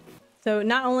great. So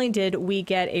not only did we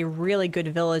get a really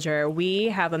good villager, we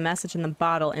have a message in the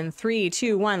bottle in 3,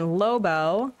 2, 1,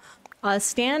 Lobo, a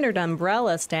standard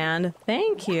umbrella stand.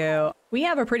 Thank you. We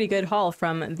have a pretty good haul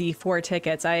from the 4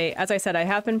 tickets. As I said, I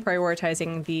have been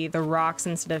prioritizing the rocks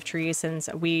instead of trees since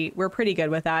we're pretty good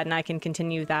with that, and I can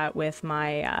continue that with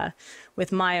my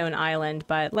own island.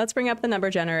 But let's bring up the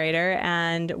number generator,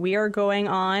 and we are going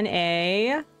on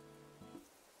a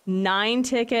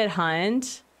 9-ticket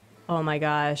hunt. Oh my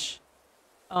gosh.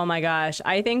 Oh my gosh.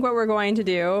 I think what we're going to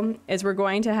do is we're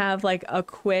going to have like a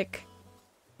quick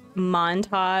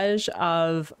montage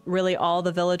of really all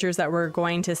the villagers that we're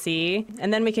going to see,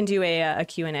 and then we can do a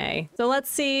Q&A. So let's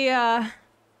see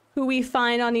who we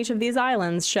find on each of these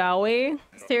islands, shall we?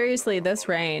 Seriously, this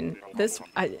rain.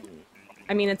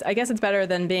 I mean, I guess it's better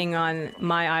than being on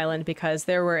my island because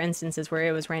there were instances where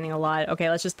it was raining a lot. Okay,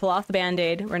 let's just pull off the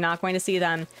band-aid. We're not going to see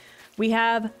them. We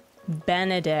have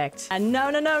Benedict. And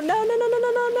no.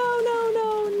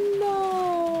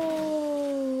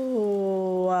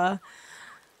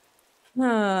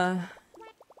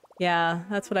 Yeah,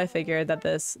 that's what I figured that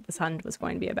this hunt was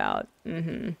going to be about.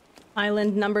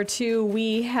 Island number 2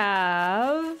 we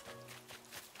have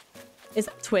is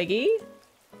Twiggy.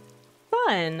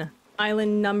 Fun.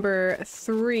 Island number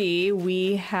 3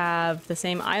 we have the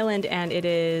same island, and it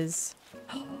is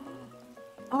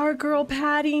our girl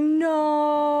Patty.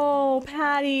 No,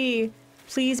 Patty,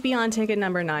 please be on ticket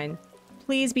number 9.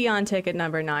 Please be on ticket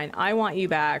number 9. I want you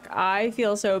back. I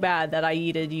feel so bad that I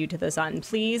yeeted you to the sun.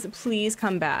 Please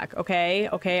come back, okay?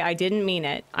 Okay, I didn't mean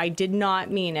it. I did not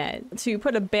mean it. To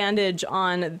put a bandage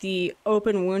on the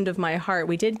open wound of my heart,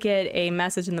 we did get a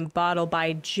message in the bottle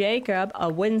by Jacob, a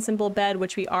wooden simple bed,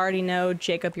 which we already know.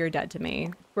 Jacob, you're dead to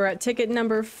me. We're at ticket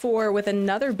number 4 with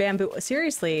another bamboo.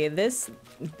 Seriously, this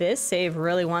save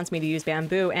really wants me to use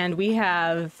bamboo, and we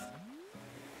have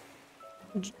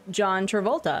John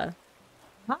Travolta.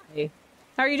 Hi,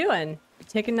 how are you doing?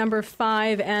 Ticket number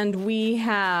 5, and we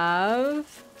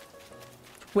have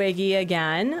Twiggy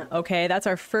again. Okay, that's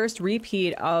our first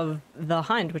repeat of the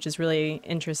hunt, which is really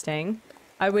interesting.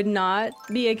 I would not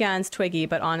be against Twiggy,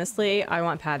 but honestly, I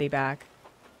want Patty back.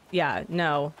 Yeah,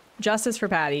 no. Justice for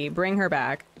Patty. Bring her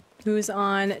back. Who's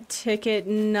on ticket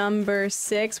number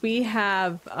 6? We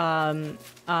have, a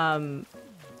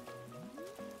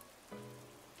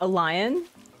lion?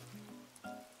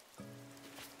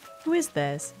 Who is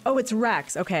this? Oh, it's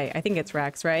Rex. Okay, I think it's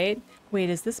Rex, right?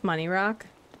 Wait, is this Money Rock?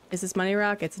 Is this Money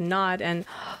Rock? It's not. And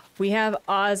we have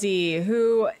Ozzy,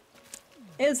 who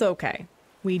is okay.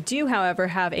 We do, however,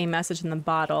 have a message in the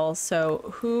bottle.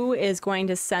 So who is going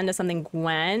to send us something?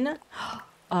 Gwen?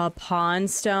 A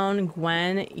Pawnstone.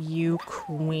 Gwen, you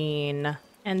queen.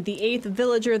 And the 8th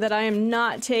villager that I am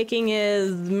not taking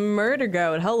is Murder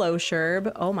Goat. Hello,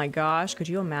 Sherb. Oh my gosh, could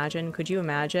you imagine? Could you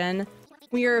imagine?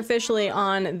 We are officially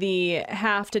on the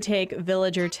have to take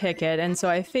villager ticket, and so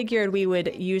I figured we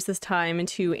would use this time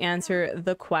to answer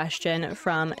the question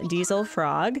from Diesel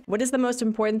Frog. What is the most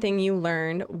important thing you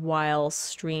learned while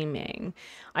streaming?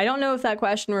 I don't know if that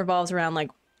question revolves around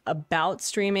like about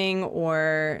streaming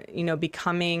or, you know,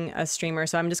 becoming a streamer,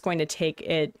 so I'm just going to take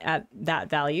it at that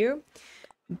value.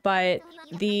 But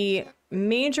the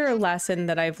major lesson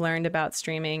that I've learned about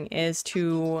streaming is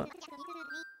to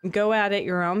go at it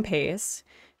your own pace,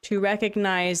 to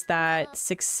recognize that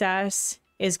success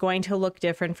is going to look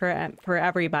different for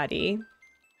everybody.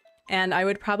 And I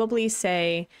would probably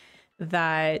say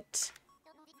that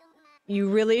you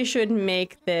really should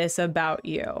make this about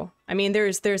you. I mean,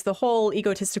 there's the whole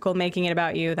egotistical making it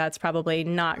about you. That's probably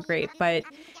not great, but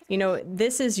you know,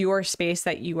 this is your space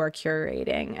that you are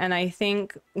curating. And I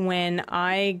think when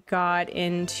I got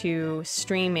into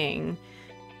streaming,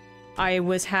 I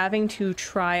was having to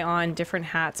try on different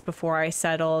hats before I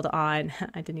settled on,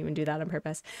 I didn't even do that on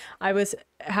purpose. I was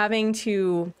having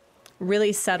to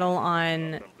really settle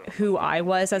on who I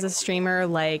was as a streamer,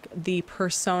 like the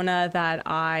persona that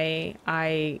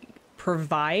I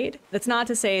provide. That's not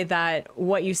to say that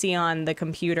what you see on the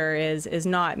computer is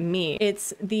not me.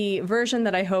 It's the version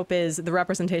that I hope is the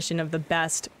representation of the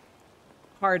best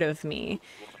part of me.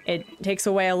 It takes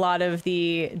away a lot of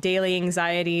the daily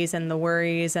anxieties and the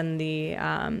worries and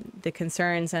the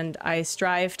concerns, and I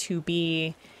strive to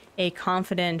be a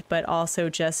confident but also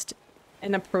just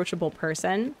an approachable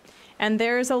person. And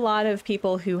there's a lot of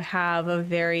people who have a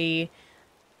very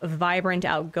vibrant,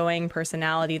 outgoing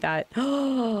personality that,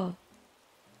 oh,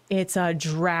 it's a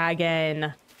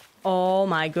dragon. Oh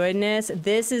my goodness.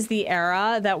 This is the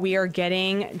era that we are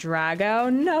getting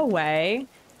Drago? No way.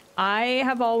 I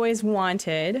have always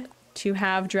wanted to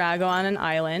have Drago on an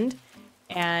island,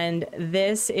 and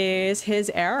this is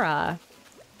his era.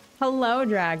 Hello,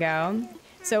 Drago.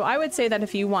 So I would say that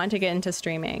if you want to get into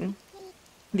streaming,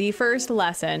 the first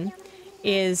lesson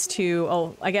is to,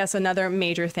 oh, I guess another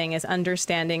major thing is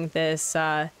understanding this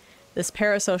this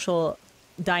parasocial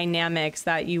dynamics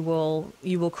that you will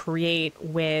create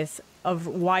with a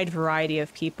wide variety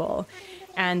of people.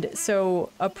 And so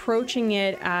approaching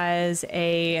it as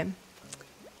a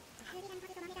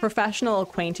professional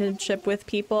acquaintanceship with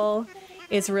people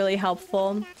is really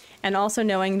helpful. And also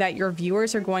knowing that your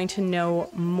viewers are going to know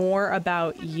more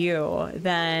about you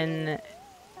than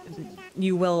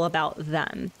you will about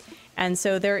them. And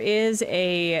so there is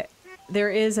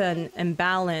an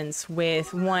imbalance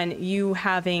with, one, you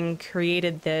having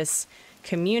created this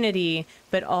community,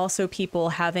 but also people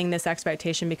having this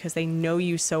expectation because they know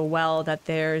you so well that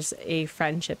there's a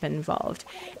friendship involved.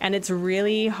 And it's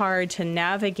really hard to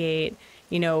navigate,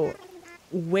 you know,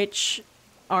 which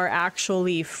are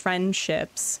actually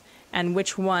friendships and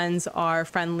which ones are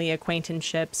friendly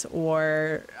acquaintanceships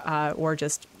or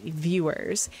just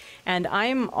viewers. And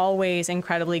I'm always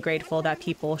incredibly grateful that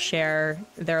people share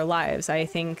their lives. I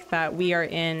think that we are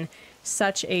in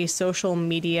such a social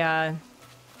media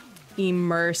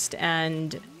immersed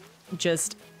and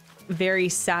just very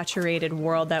saturated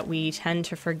world that we tend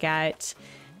to forget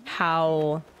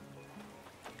how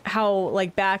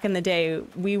like back in the day,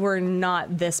 we were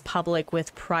not this public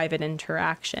with private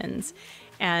interactions.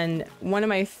 And one of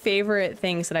my favorite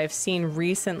things that I've seen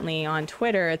recently on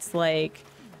Twitter, it's like,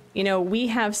 you know, we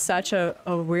have such a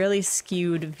really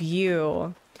skewed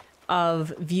view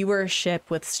of viewership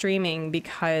with streaming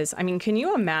because, I mean, can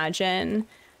you imagine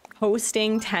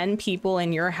hosting 10 people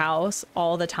in your house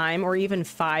all the time, or even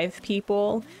 5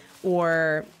 people,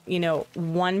 or, you know,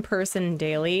 1 person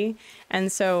daily?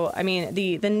 And so, I mean,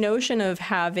 the notion of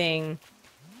having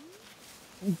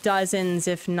dozens,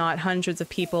 if not hundreds of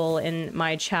people in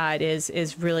my chat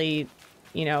is really,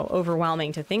 you know,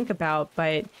 overwhelming to think about.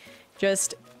 But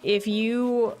just if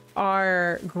you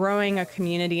are growing a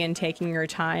community and taking your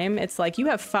time, it's like you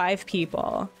have 5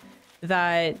 people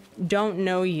that don't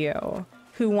know you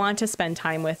who want to spend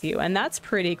time with you. And that's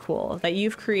pretty cool that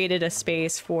you've created a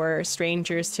space for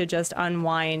strangers to just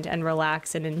unwind and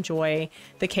relax and enjoy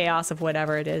the chaos of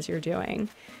whatever it is you're doing.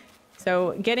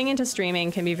 So getting into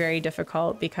streaming can be very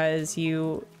difficult because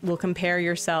you will compare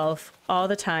yourself all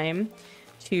the time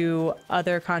to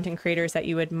other content creators that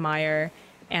you admire.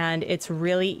 And it's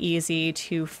really easy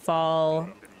to fall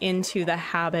into the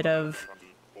habit of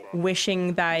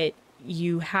wishing that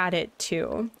you had it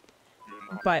too.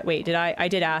 But wait, I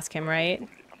did ask him, right?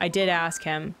 I did ask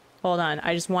him. Hold on.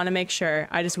 I just want to make sure.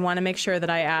 I just want to make sure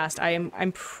that I asked.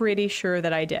 I'm pretty sure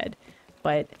that I did,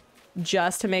 but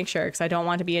just to make sure, because I don't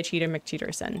want to be a cheater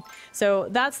McCheaterson. So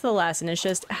that's the lesson. It's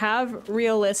just have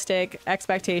realistic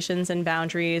expectations and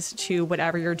boundaries to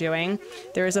whatever you're doing.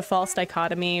 There is a false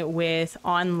dichotomy with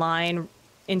online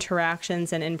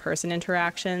interactions and in-person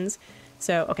interactions.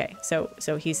 So, okay,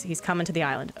 so he's coming to the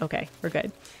island. Okay, we're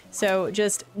good. So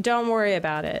just don't worry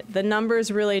about it. The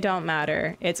numbers really don't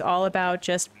matter. It's all about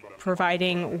just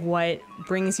providing what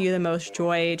brings you the most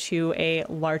joy to a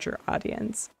larger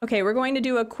audience. Okay, we're going to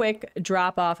do a quick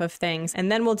drop off of things,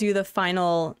 and then we'll do the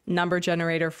final number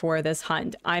generator for this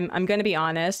hunt. I'm going to be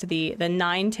honest, the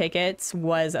 9 tickets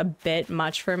was a bit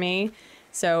much for me.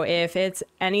 So if it's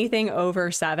anything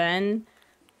over 7,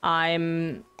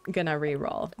 I'm gonna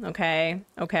re-roll. Okay.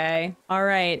 Okay. All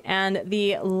right. And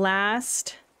the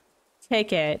last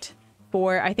ticket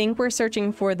for, I think we're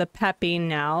searching for the Peppy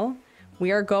now.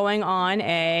 We are going on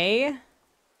a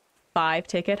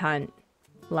 5-ticket hunt.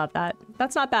 Love that.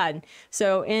 That's not bad.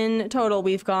 So in total,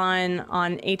 we've gone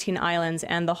on 18 islands,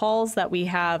 and the hauls that we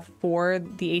have for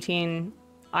the 18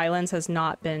 islands has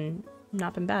not been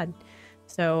bad.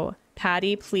 So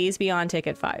Patty, please be on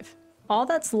ticket 5. All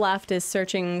that's left is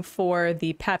searching for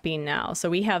the Peppy now. So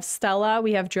we have Stella,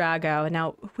 we have Drago.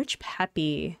 Now, which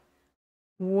Peppy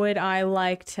would I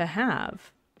like to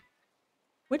have?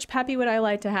 Which Peppy would I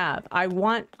like to have?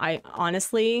 I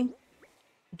honestly,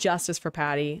 justice for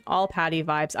Patty. All Patty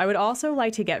vibes. I would also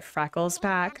like to get Freckles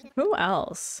back. Who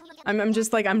else? I'm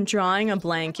just like, I'm drawing a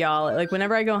blank, y'all. Like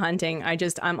whenever I go hunting,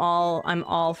 I'm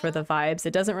all for the vibes.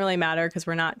 It doesn't really matter because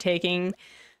we're not taking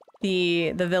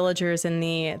the villagers in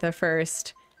the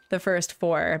first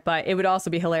 4, but it would also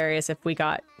be hilarious if we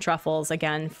got truffles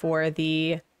again for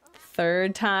the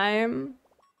 3rd time.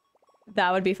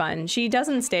 That would be fun. She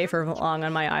doesn't stay for long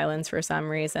on my islands for some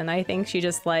reason. I think she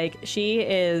just like, she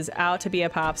is out to be a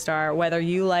pop star, whether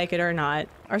you like it or not.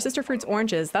 Our sister fruit's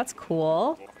oranges. That's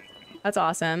cool. That's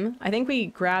awesome. I think we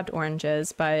grabbed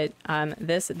oranges, but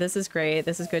this is great.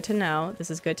 This is good to know. This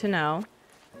is good to know.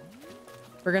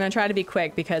 We're gonna try to be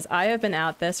quick because I have been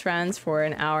out this, friends, for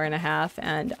an hour and a half,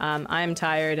 and I'm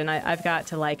tired and I've got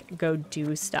to like go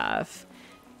do stuff.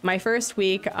 My first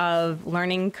week of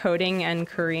learning coding and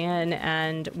Korean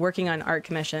and working on art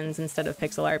commissions instead of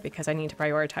pixel art because I need to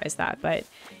prioritize that. But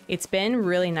it's been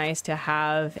really nice to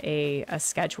have a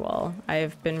schedule.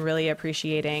 I've been really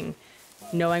appreciating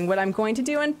knowing what I'm going to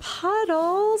do. And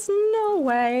Puddles, no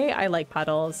way. I like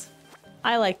Puddles.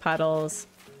 I like Puddles.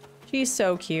 She's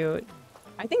so cute.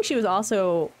 I think she was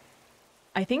also,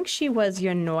 I think she was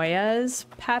Yonoya's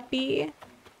Peppy. It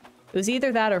was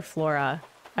either that or Flora.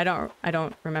 I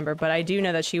don't remember, but I do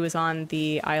know that she was on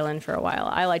the island for a while.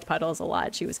 I liked Puddles a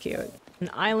lot. She was cute. On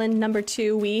island number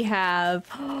 2, we have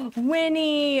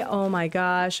Winnie. Oh my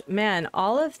gosh. Man,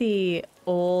 all of the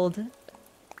old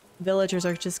villagers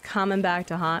are just coming back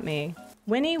to haunt me.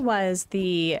 Winnie was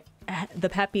the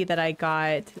Peppy that I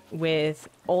got with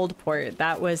Old Port.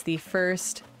 That was the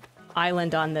first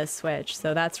island on this Switch,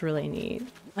 so that's really neat.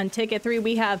 On ticket 3,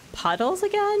 we have Puddles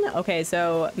again. Okay,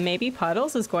 so maybe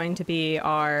Puddles is going to be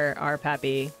our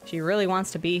Peppy. She really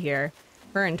wants to be here.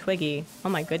 Her and Twiggy. Oh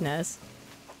my goodness.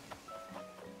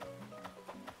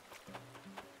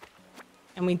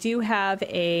 And we do have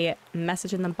a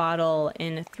message in the bottle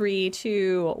in 3,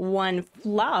 2, 1,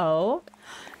 Flo.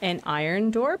 An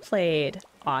iron door plate.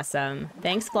 Awesome.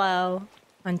 Thanks, Flo.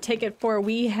 On ticket 4,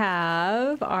 we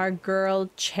have our girl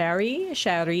Cherry.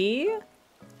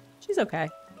 She's okay.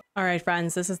 All right,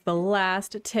 friends, this is the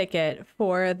last ticket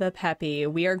for the Peppy.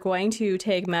 We are going to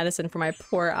take medicine for my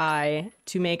poor eye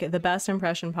to make the best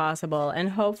impression possible and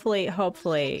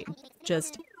hopefully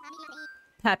just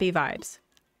Peppy vibes.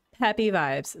 Peppy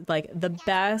vibes. Like the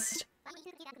best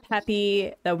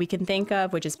Peppy that we can think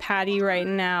of, which is Patty right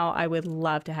now. I would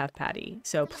love to have Patty.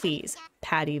 So please,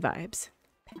 Patty vibes.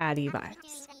 Patty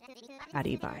vibes.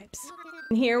 Patty vibes.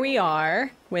 And here we are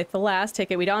with the last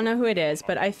ticket. We don't know who it is,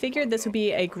 but I figured this would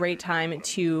be a great time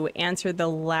to answer the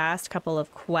last couple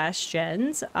of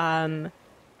questions.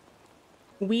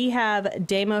 We have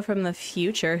Damo from the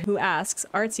future who asks,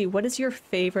 Artsy, what is your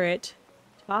favorite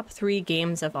top 3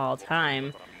 games of all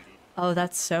time? Oh,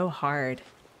 that's so hard.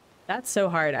 That's so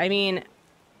hard. I mean,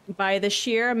 by the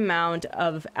sheer amount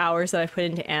of hours that I've put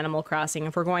into Animal Crossing,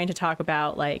 if we're going to talk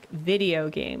about like video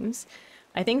games,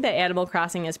 I think that Animal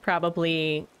Crossing is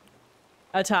probably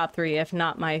a top 3, if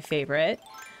not my favorite.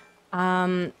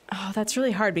 Oh, that's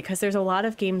really hard because there's a lot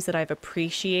of games that I've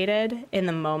appreciated in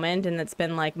the moment and it's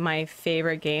been like my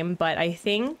favorite game. But I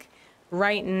think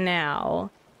right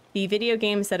now, the video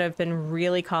games that have been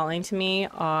really calling to me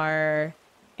are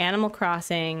Animal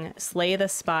Crossing, Slay the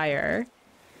Spire,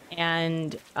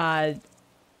 and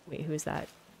wait, who's that?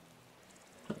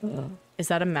 Is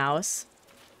that a mouse?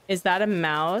 Is that a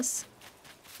mouse?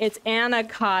 It's Anna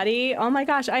Cotty. Oh my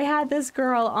gosh, I had this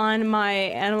girl on my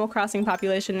Animal Crossing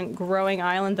population growing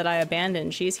island that I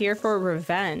abandoned. She's here for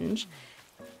revenge.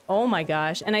 Oh my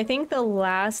gosh. And I think the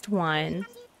last one,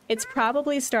 it's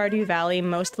probably Stardew Valley,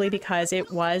 mostly because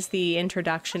it was the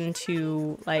introduction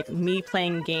to like me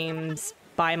playing games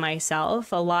by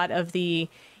myself. A lot of the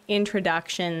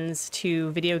introductions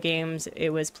to video games, it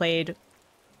was played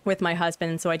with my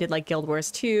husband. So I did like Guild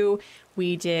Wars 2.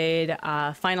 We did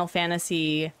Final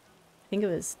Fantasy, I think it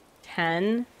was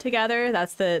 10 together.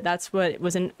 That's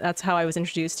how I was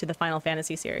introduced to the Final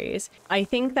Fantasy series. I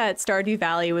think that Stardew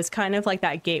Valley was kind of like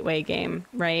that gateway game,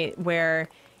 right? Where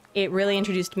it really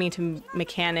introduced me to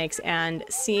mechanics, and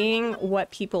seeing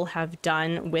what people have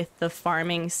done with the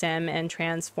farming sim and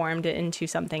transformed it into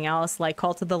something else. Like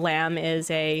Cult of the Lamb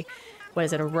is a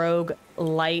rogue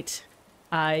light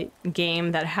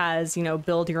game that has, you know,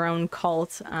 build your own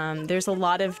cult. There's a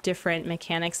lot of different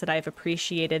mechanics that I've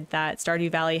appreciated that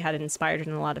Stardew Valley had inspired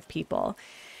in a lot of people.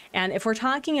 And if we're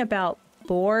talking about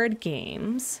board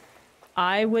games,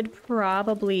 I would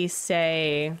probably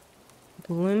say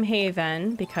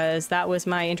Gloomhaven, because that was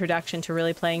my introduction to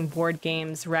really playing board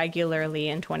games regularly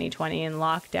in 2020 in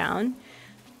lockdown.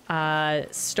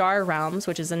 Star Realms,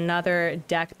 which is another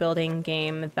deck building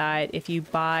game that if you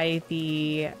buy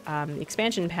the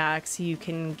expansion packs, it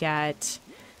can be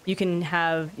a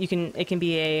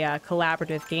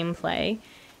collaborative gameplay.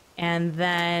 And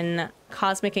then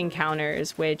Cosmic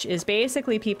Encounters, which is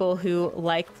basically people who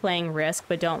like playing Risk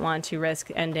but don't want to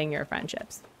risk ending your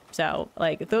friendships. So,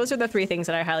 like, those are the 3 things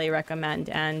that I highly recommend,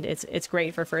 and it's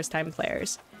great for first-time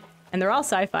players. And they're all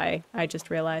sci-fi, I just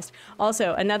realized.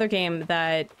 Also, another game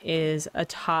that is a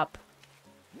top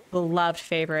beloved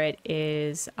favorite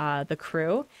is The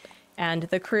Crew. And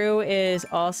The Crew is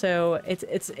also,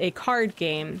 it's a card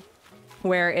game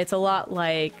where it's a lot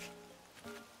like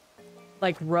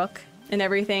Rook and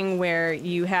everything, where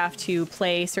you have to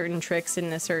play certain tricks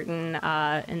in a certain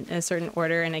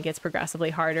order, and it gets progressively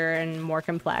harder and more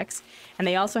complex. And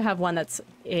they also have one that's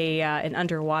an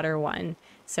underwater one.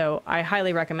 So I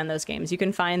highly recommend those games. You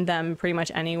can find them pretty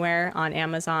much anywhere on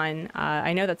Amazon.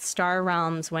 I know that Star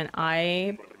Realms, when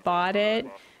I bought it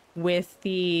with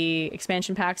the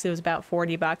expansion packs, it was about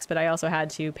 $40, but I also had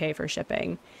to pay for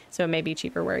shipping. So it may be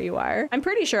cheaper where you are. I'm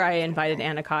pretty sure I invited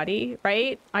Anacotti,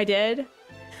 right? I did.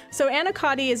 So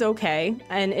Anacotti is okay,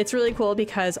 and it's really cool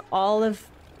because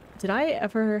did I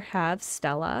ever have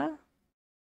Stella?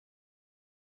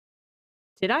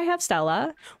 Did I have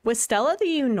Stella? Was Stella the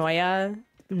Eunoia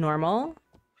normal?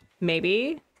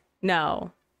 Maybe?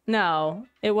 No. No,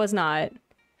 it was not.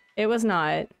 It was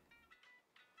not.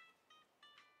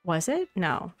 Was it?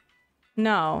 No.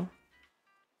 No.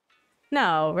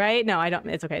 No, right? No, I don't.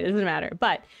 It's okay. It doesn't matter.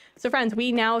 But so friends,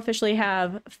 we now officially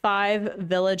have 5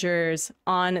 villagers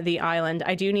on the island.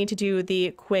 I do need to do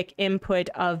the quick input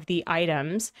of the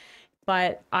items,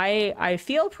 but I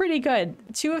feel pretty good.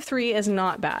 2 of 3 is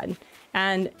not bad.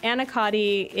 And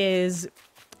Anacotti is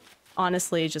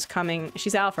honestly just coming.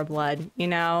 She's out for blood, you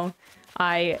know?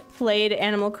 I played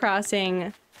Animal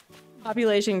Crossing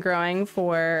population growing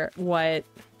for, what,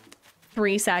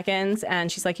 3 seconds, and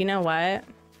she's like, you know what?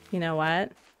 You know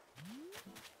what?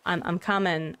 I'm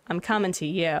coming to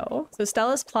you. So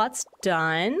Stella's plot's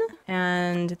done,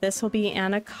 and this will be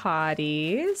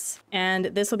Anacotti's, and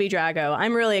this will be Drago.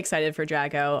 I'm really excited for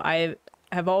Drago. I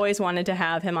have always wanted to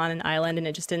have him on an island, and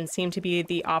it just didn't seem to be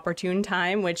the opportune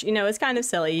time, which, you know, is kind of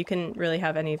silly. You can really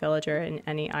have any villager in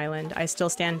any island. I still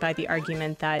stand by the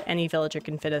argument that any villager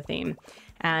can fit a theme,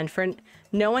 and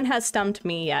no one has stumped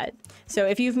me yet. So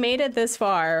if you've made it this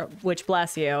far, which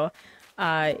bless you,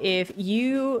 if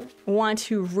you want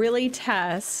to really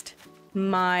test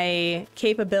my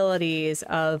capabilities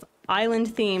of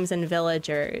island themes and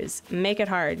villagers, make it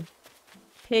hard.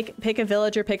 Pick a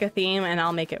villager, pick a theme, and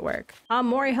I'll make it work.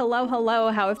 Mori, hello, hello.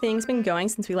 How have things been going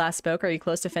since we last spoke? Are you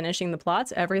close to finishing the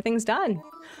plots? Everything's done.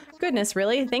 Goodness,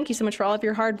 really? Thank you so much for all of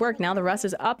your hard work. Now the rest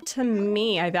is up to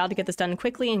me. I vowed to get this done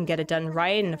quickly and get it done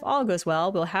right, and if all goes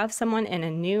well, we'll have someone in a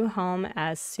new home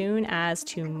as soon as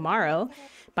tomorrow.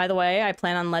 By the way, I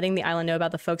plan on letting the island know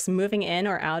about the folks moving in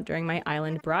or out during my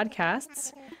island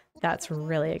broadcasts. That's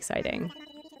really exciting.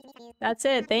 That's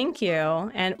it. Thank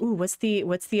you. And ooh, what's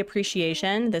the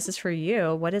appreciation? This is for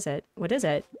you. What is it? What is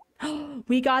it?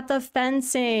 We got the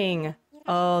fencing.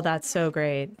 Oh, that's so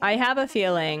great. I have a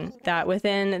feeling that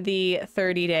within the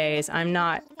 30 days, I'm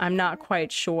not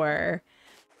quite sure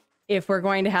if we're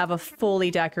going to have a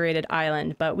fully decorated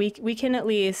island, but we can at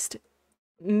least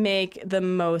make the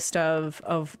most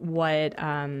of what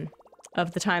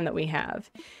of the time that we have.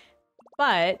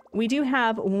 But we do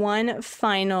have one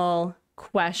final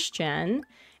question,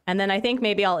 and then I think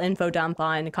maybe I'll info dump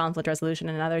on conflict resolution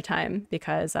another time,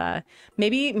 because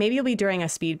maybe it'll be during a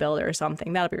speed build or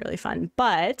something. That'll be really fun.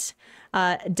 But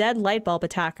Dead Lightbulb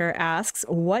Attacker asks,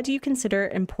 what do you consider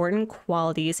important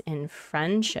qualities in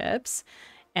friendships?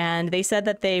 And they said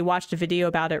that they watched a video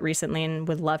about it recently and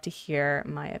would love to hear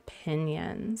my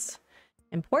opinions.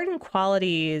 Important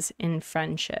qualities in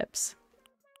friendships.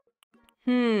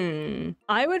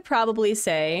 I would probably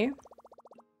say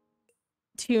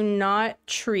to not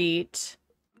treat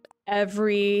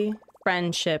every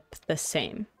friendship the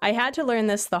same. I had to learn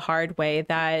this the hard way,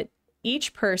 that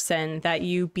each person that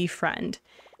you befriend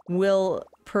will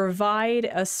provide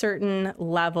a certain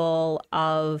level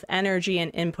of energy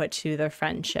and input to the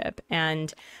friendship.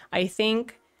 And I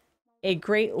think a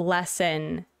great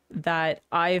lesson that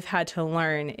I've had to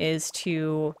learn is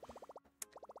to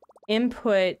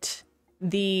input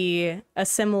a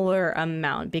similar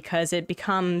amount, because it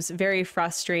becomes very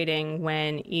frustrating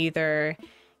when either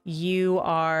you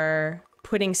are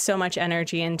putting so much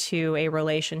energy into a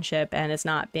relationship and it's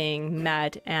not being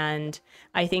met. And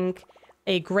I think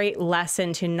a great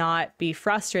lesson to not be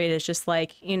frustrated is just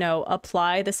like, you know,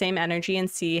 apply the same energy and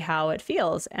see how it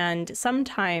feels. And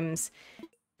sometimes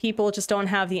people just don't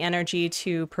have the energy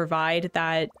to provide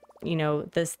that, you know,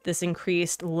 this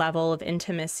increased level of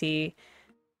intimacy.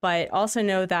 But also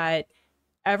know that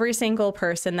every single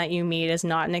person that you meet is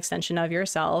not an extension of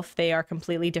yourself. They are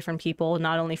completely different people,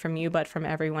 not only from you, but from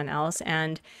everyone else.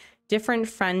 And different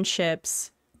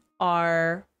friendships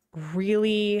are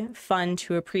really fun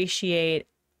to appreciate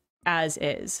as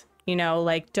is. You know,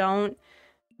 like don't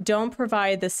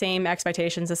provide the same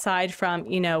expectations aside from,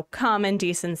 you know, common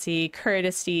decency,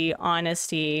 courtesy,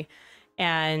 honesty,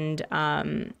 and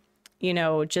you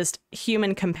know, just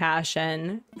human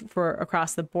compassion for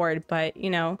across the board. But,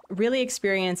 you know, really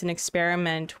experience and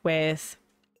experiment with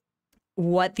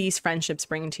what these friendships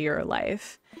bring to your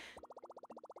life.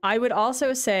 I would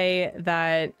also say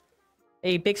that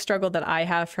a big struggle that I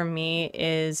have for me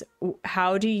is,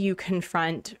 how do you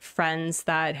confront friends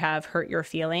that have hurt your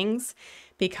feelings?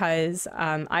 Because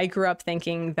I grew up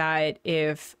thinking that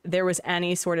if there was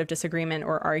any sort of disagreement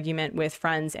or argument with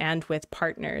friends and with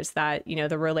partners, that, you know,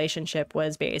 the relationship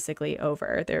was basically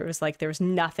over. There was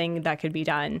nothing that could be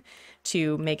done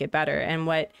to make it better. And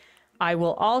what I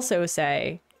will also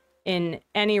say in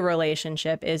any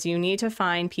relationship is you need to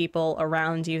find people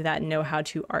around you that know how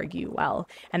to argue well.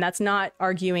 And that's not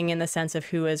arguing in the sense of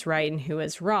who is right and who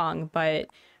is wrong, but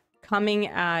coming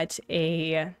at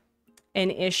an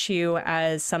issue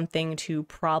as something to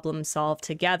problem solve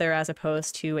together as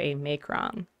opposed to a make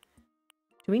wrong.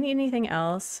 Do we need anything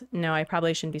else? No, I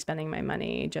probably shouldn't be spending my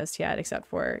money just yet, except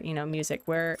for, you know, music,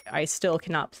 where I still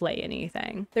cannot play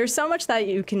anything. There's so much that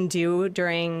you can do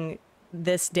during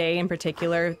this day in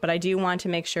particular, but I do want to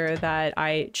make sure that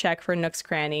I check for Nook's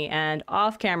Cranny and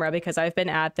off camera, because I've been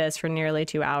at this for nearly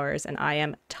 2 hours and I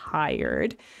am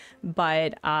tired.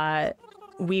 But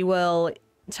we will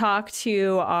talk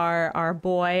to our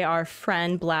boy, our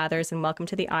friend Blathers, and welcome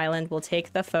to the island. We'll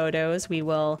take the photos. We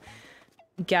will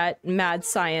get mad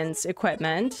science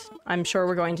equipment. I'm sure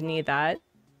we're going to need that.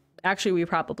 Actually, we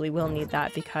probably will need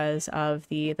that because of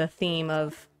the theme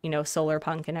of, you know, solar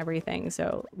punk and everything.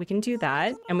 So we can do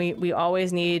that. And we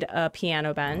always need a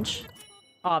piano bench,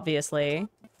 obviously.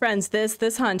 Friends,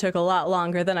 this hunt took a lot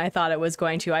longer than I thought it was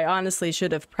going to. I honestly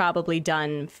should have probably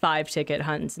done 5 ticket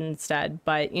hunts instead.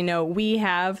 But, you know, we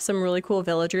have some really cool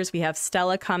villagers. We have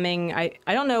Stella coming. I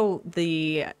don't know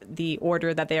the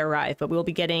order that they arrive, but we'll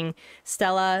be getting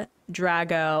Stella,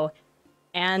 Drago,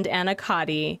 and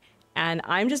Anacotti. And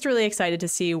I'm just really excited to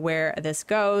see where this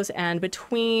goes. And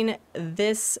between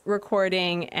this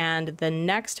recording and the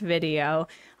next video,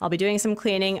 I'll be doing some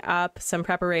cleaning up, some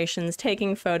preparations,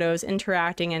 taking photos,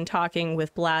 interacting and talking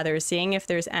with Blathers, seeing if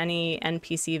there's any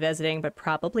NPC visiting, but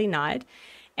probably not.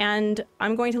 And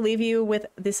I'm going to leave you with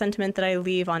the sentiment that I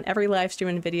leave on every live stream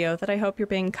and video, that I hope you're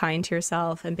being kind to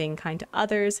yourself and being kind to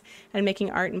others and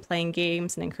making art and playing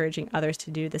games and encouraging others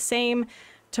to do the same.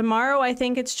 Tomorrow, I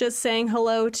think it's just saying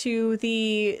hello to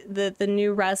the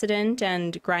new resident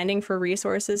and grinding for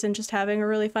resources and just having a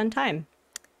really fun time.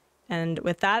 And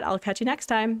with that, I'll catch you next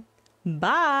time.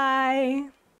 Bye!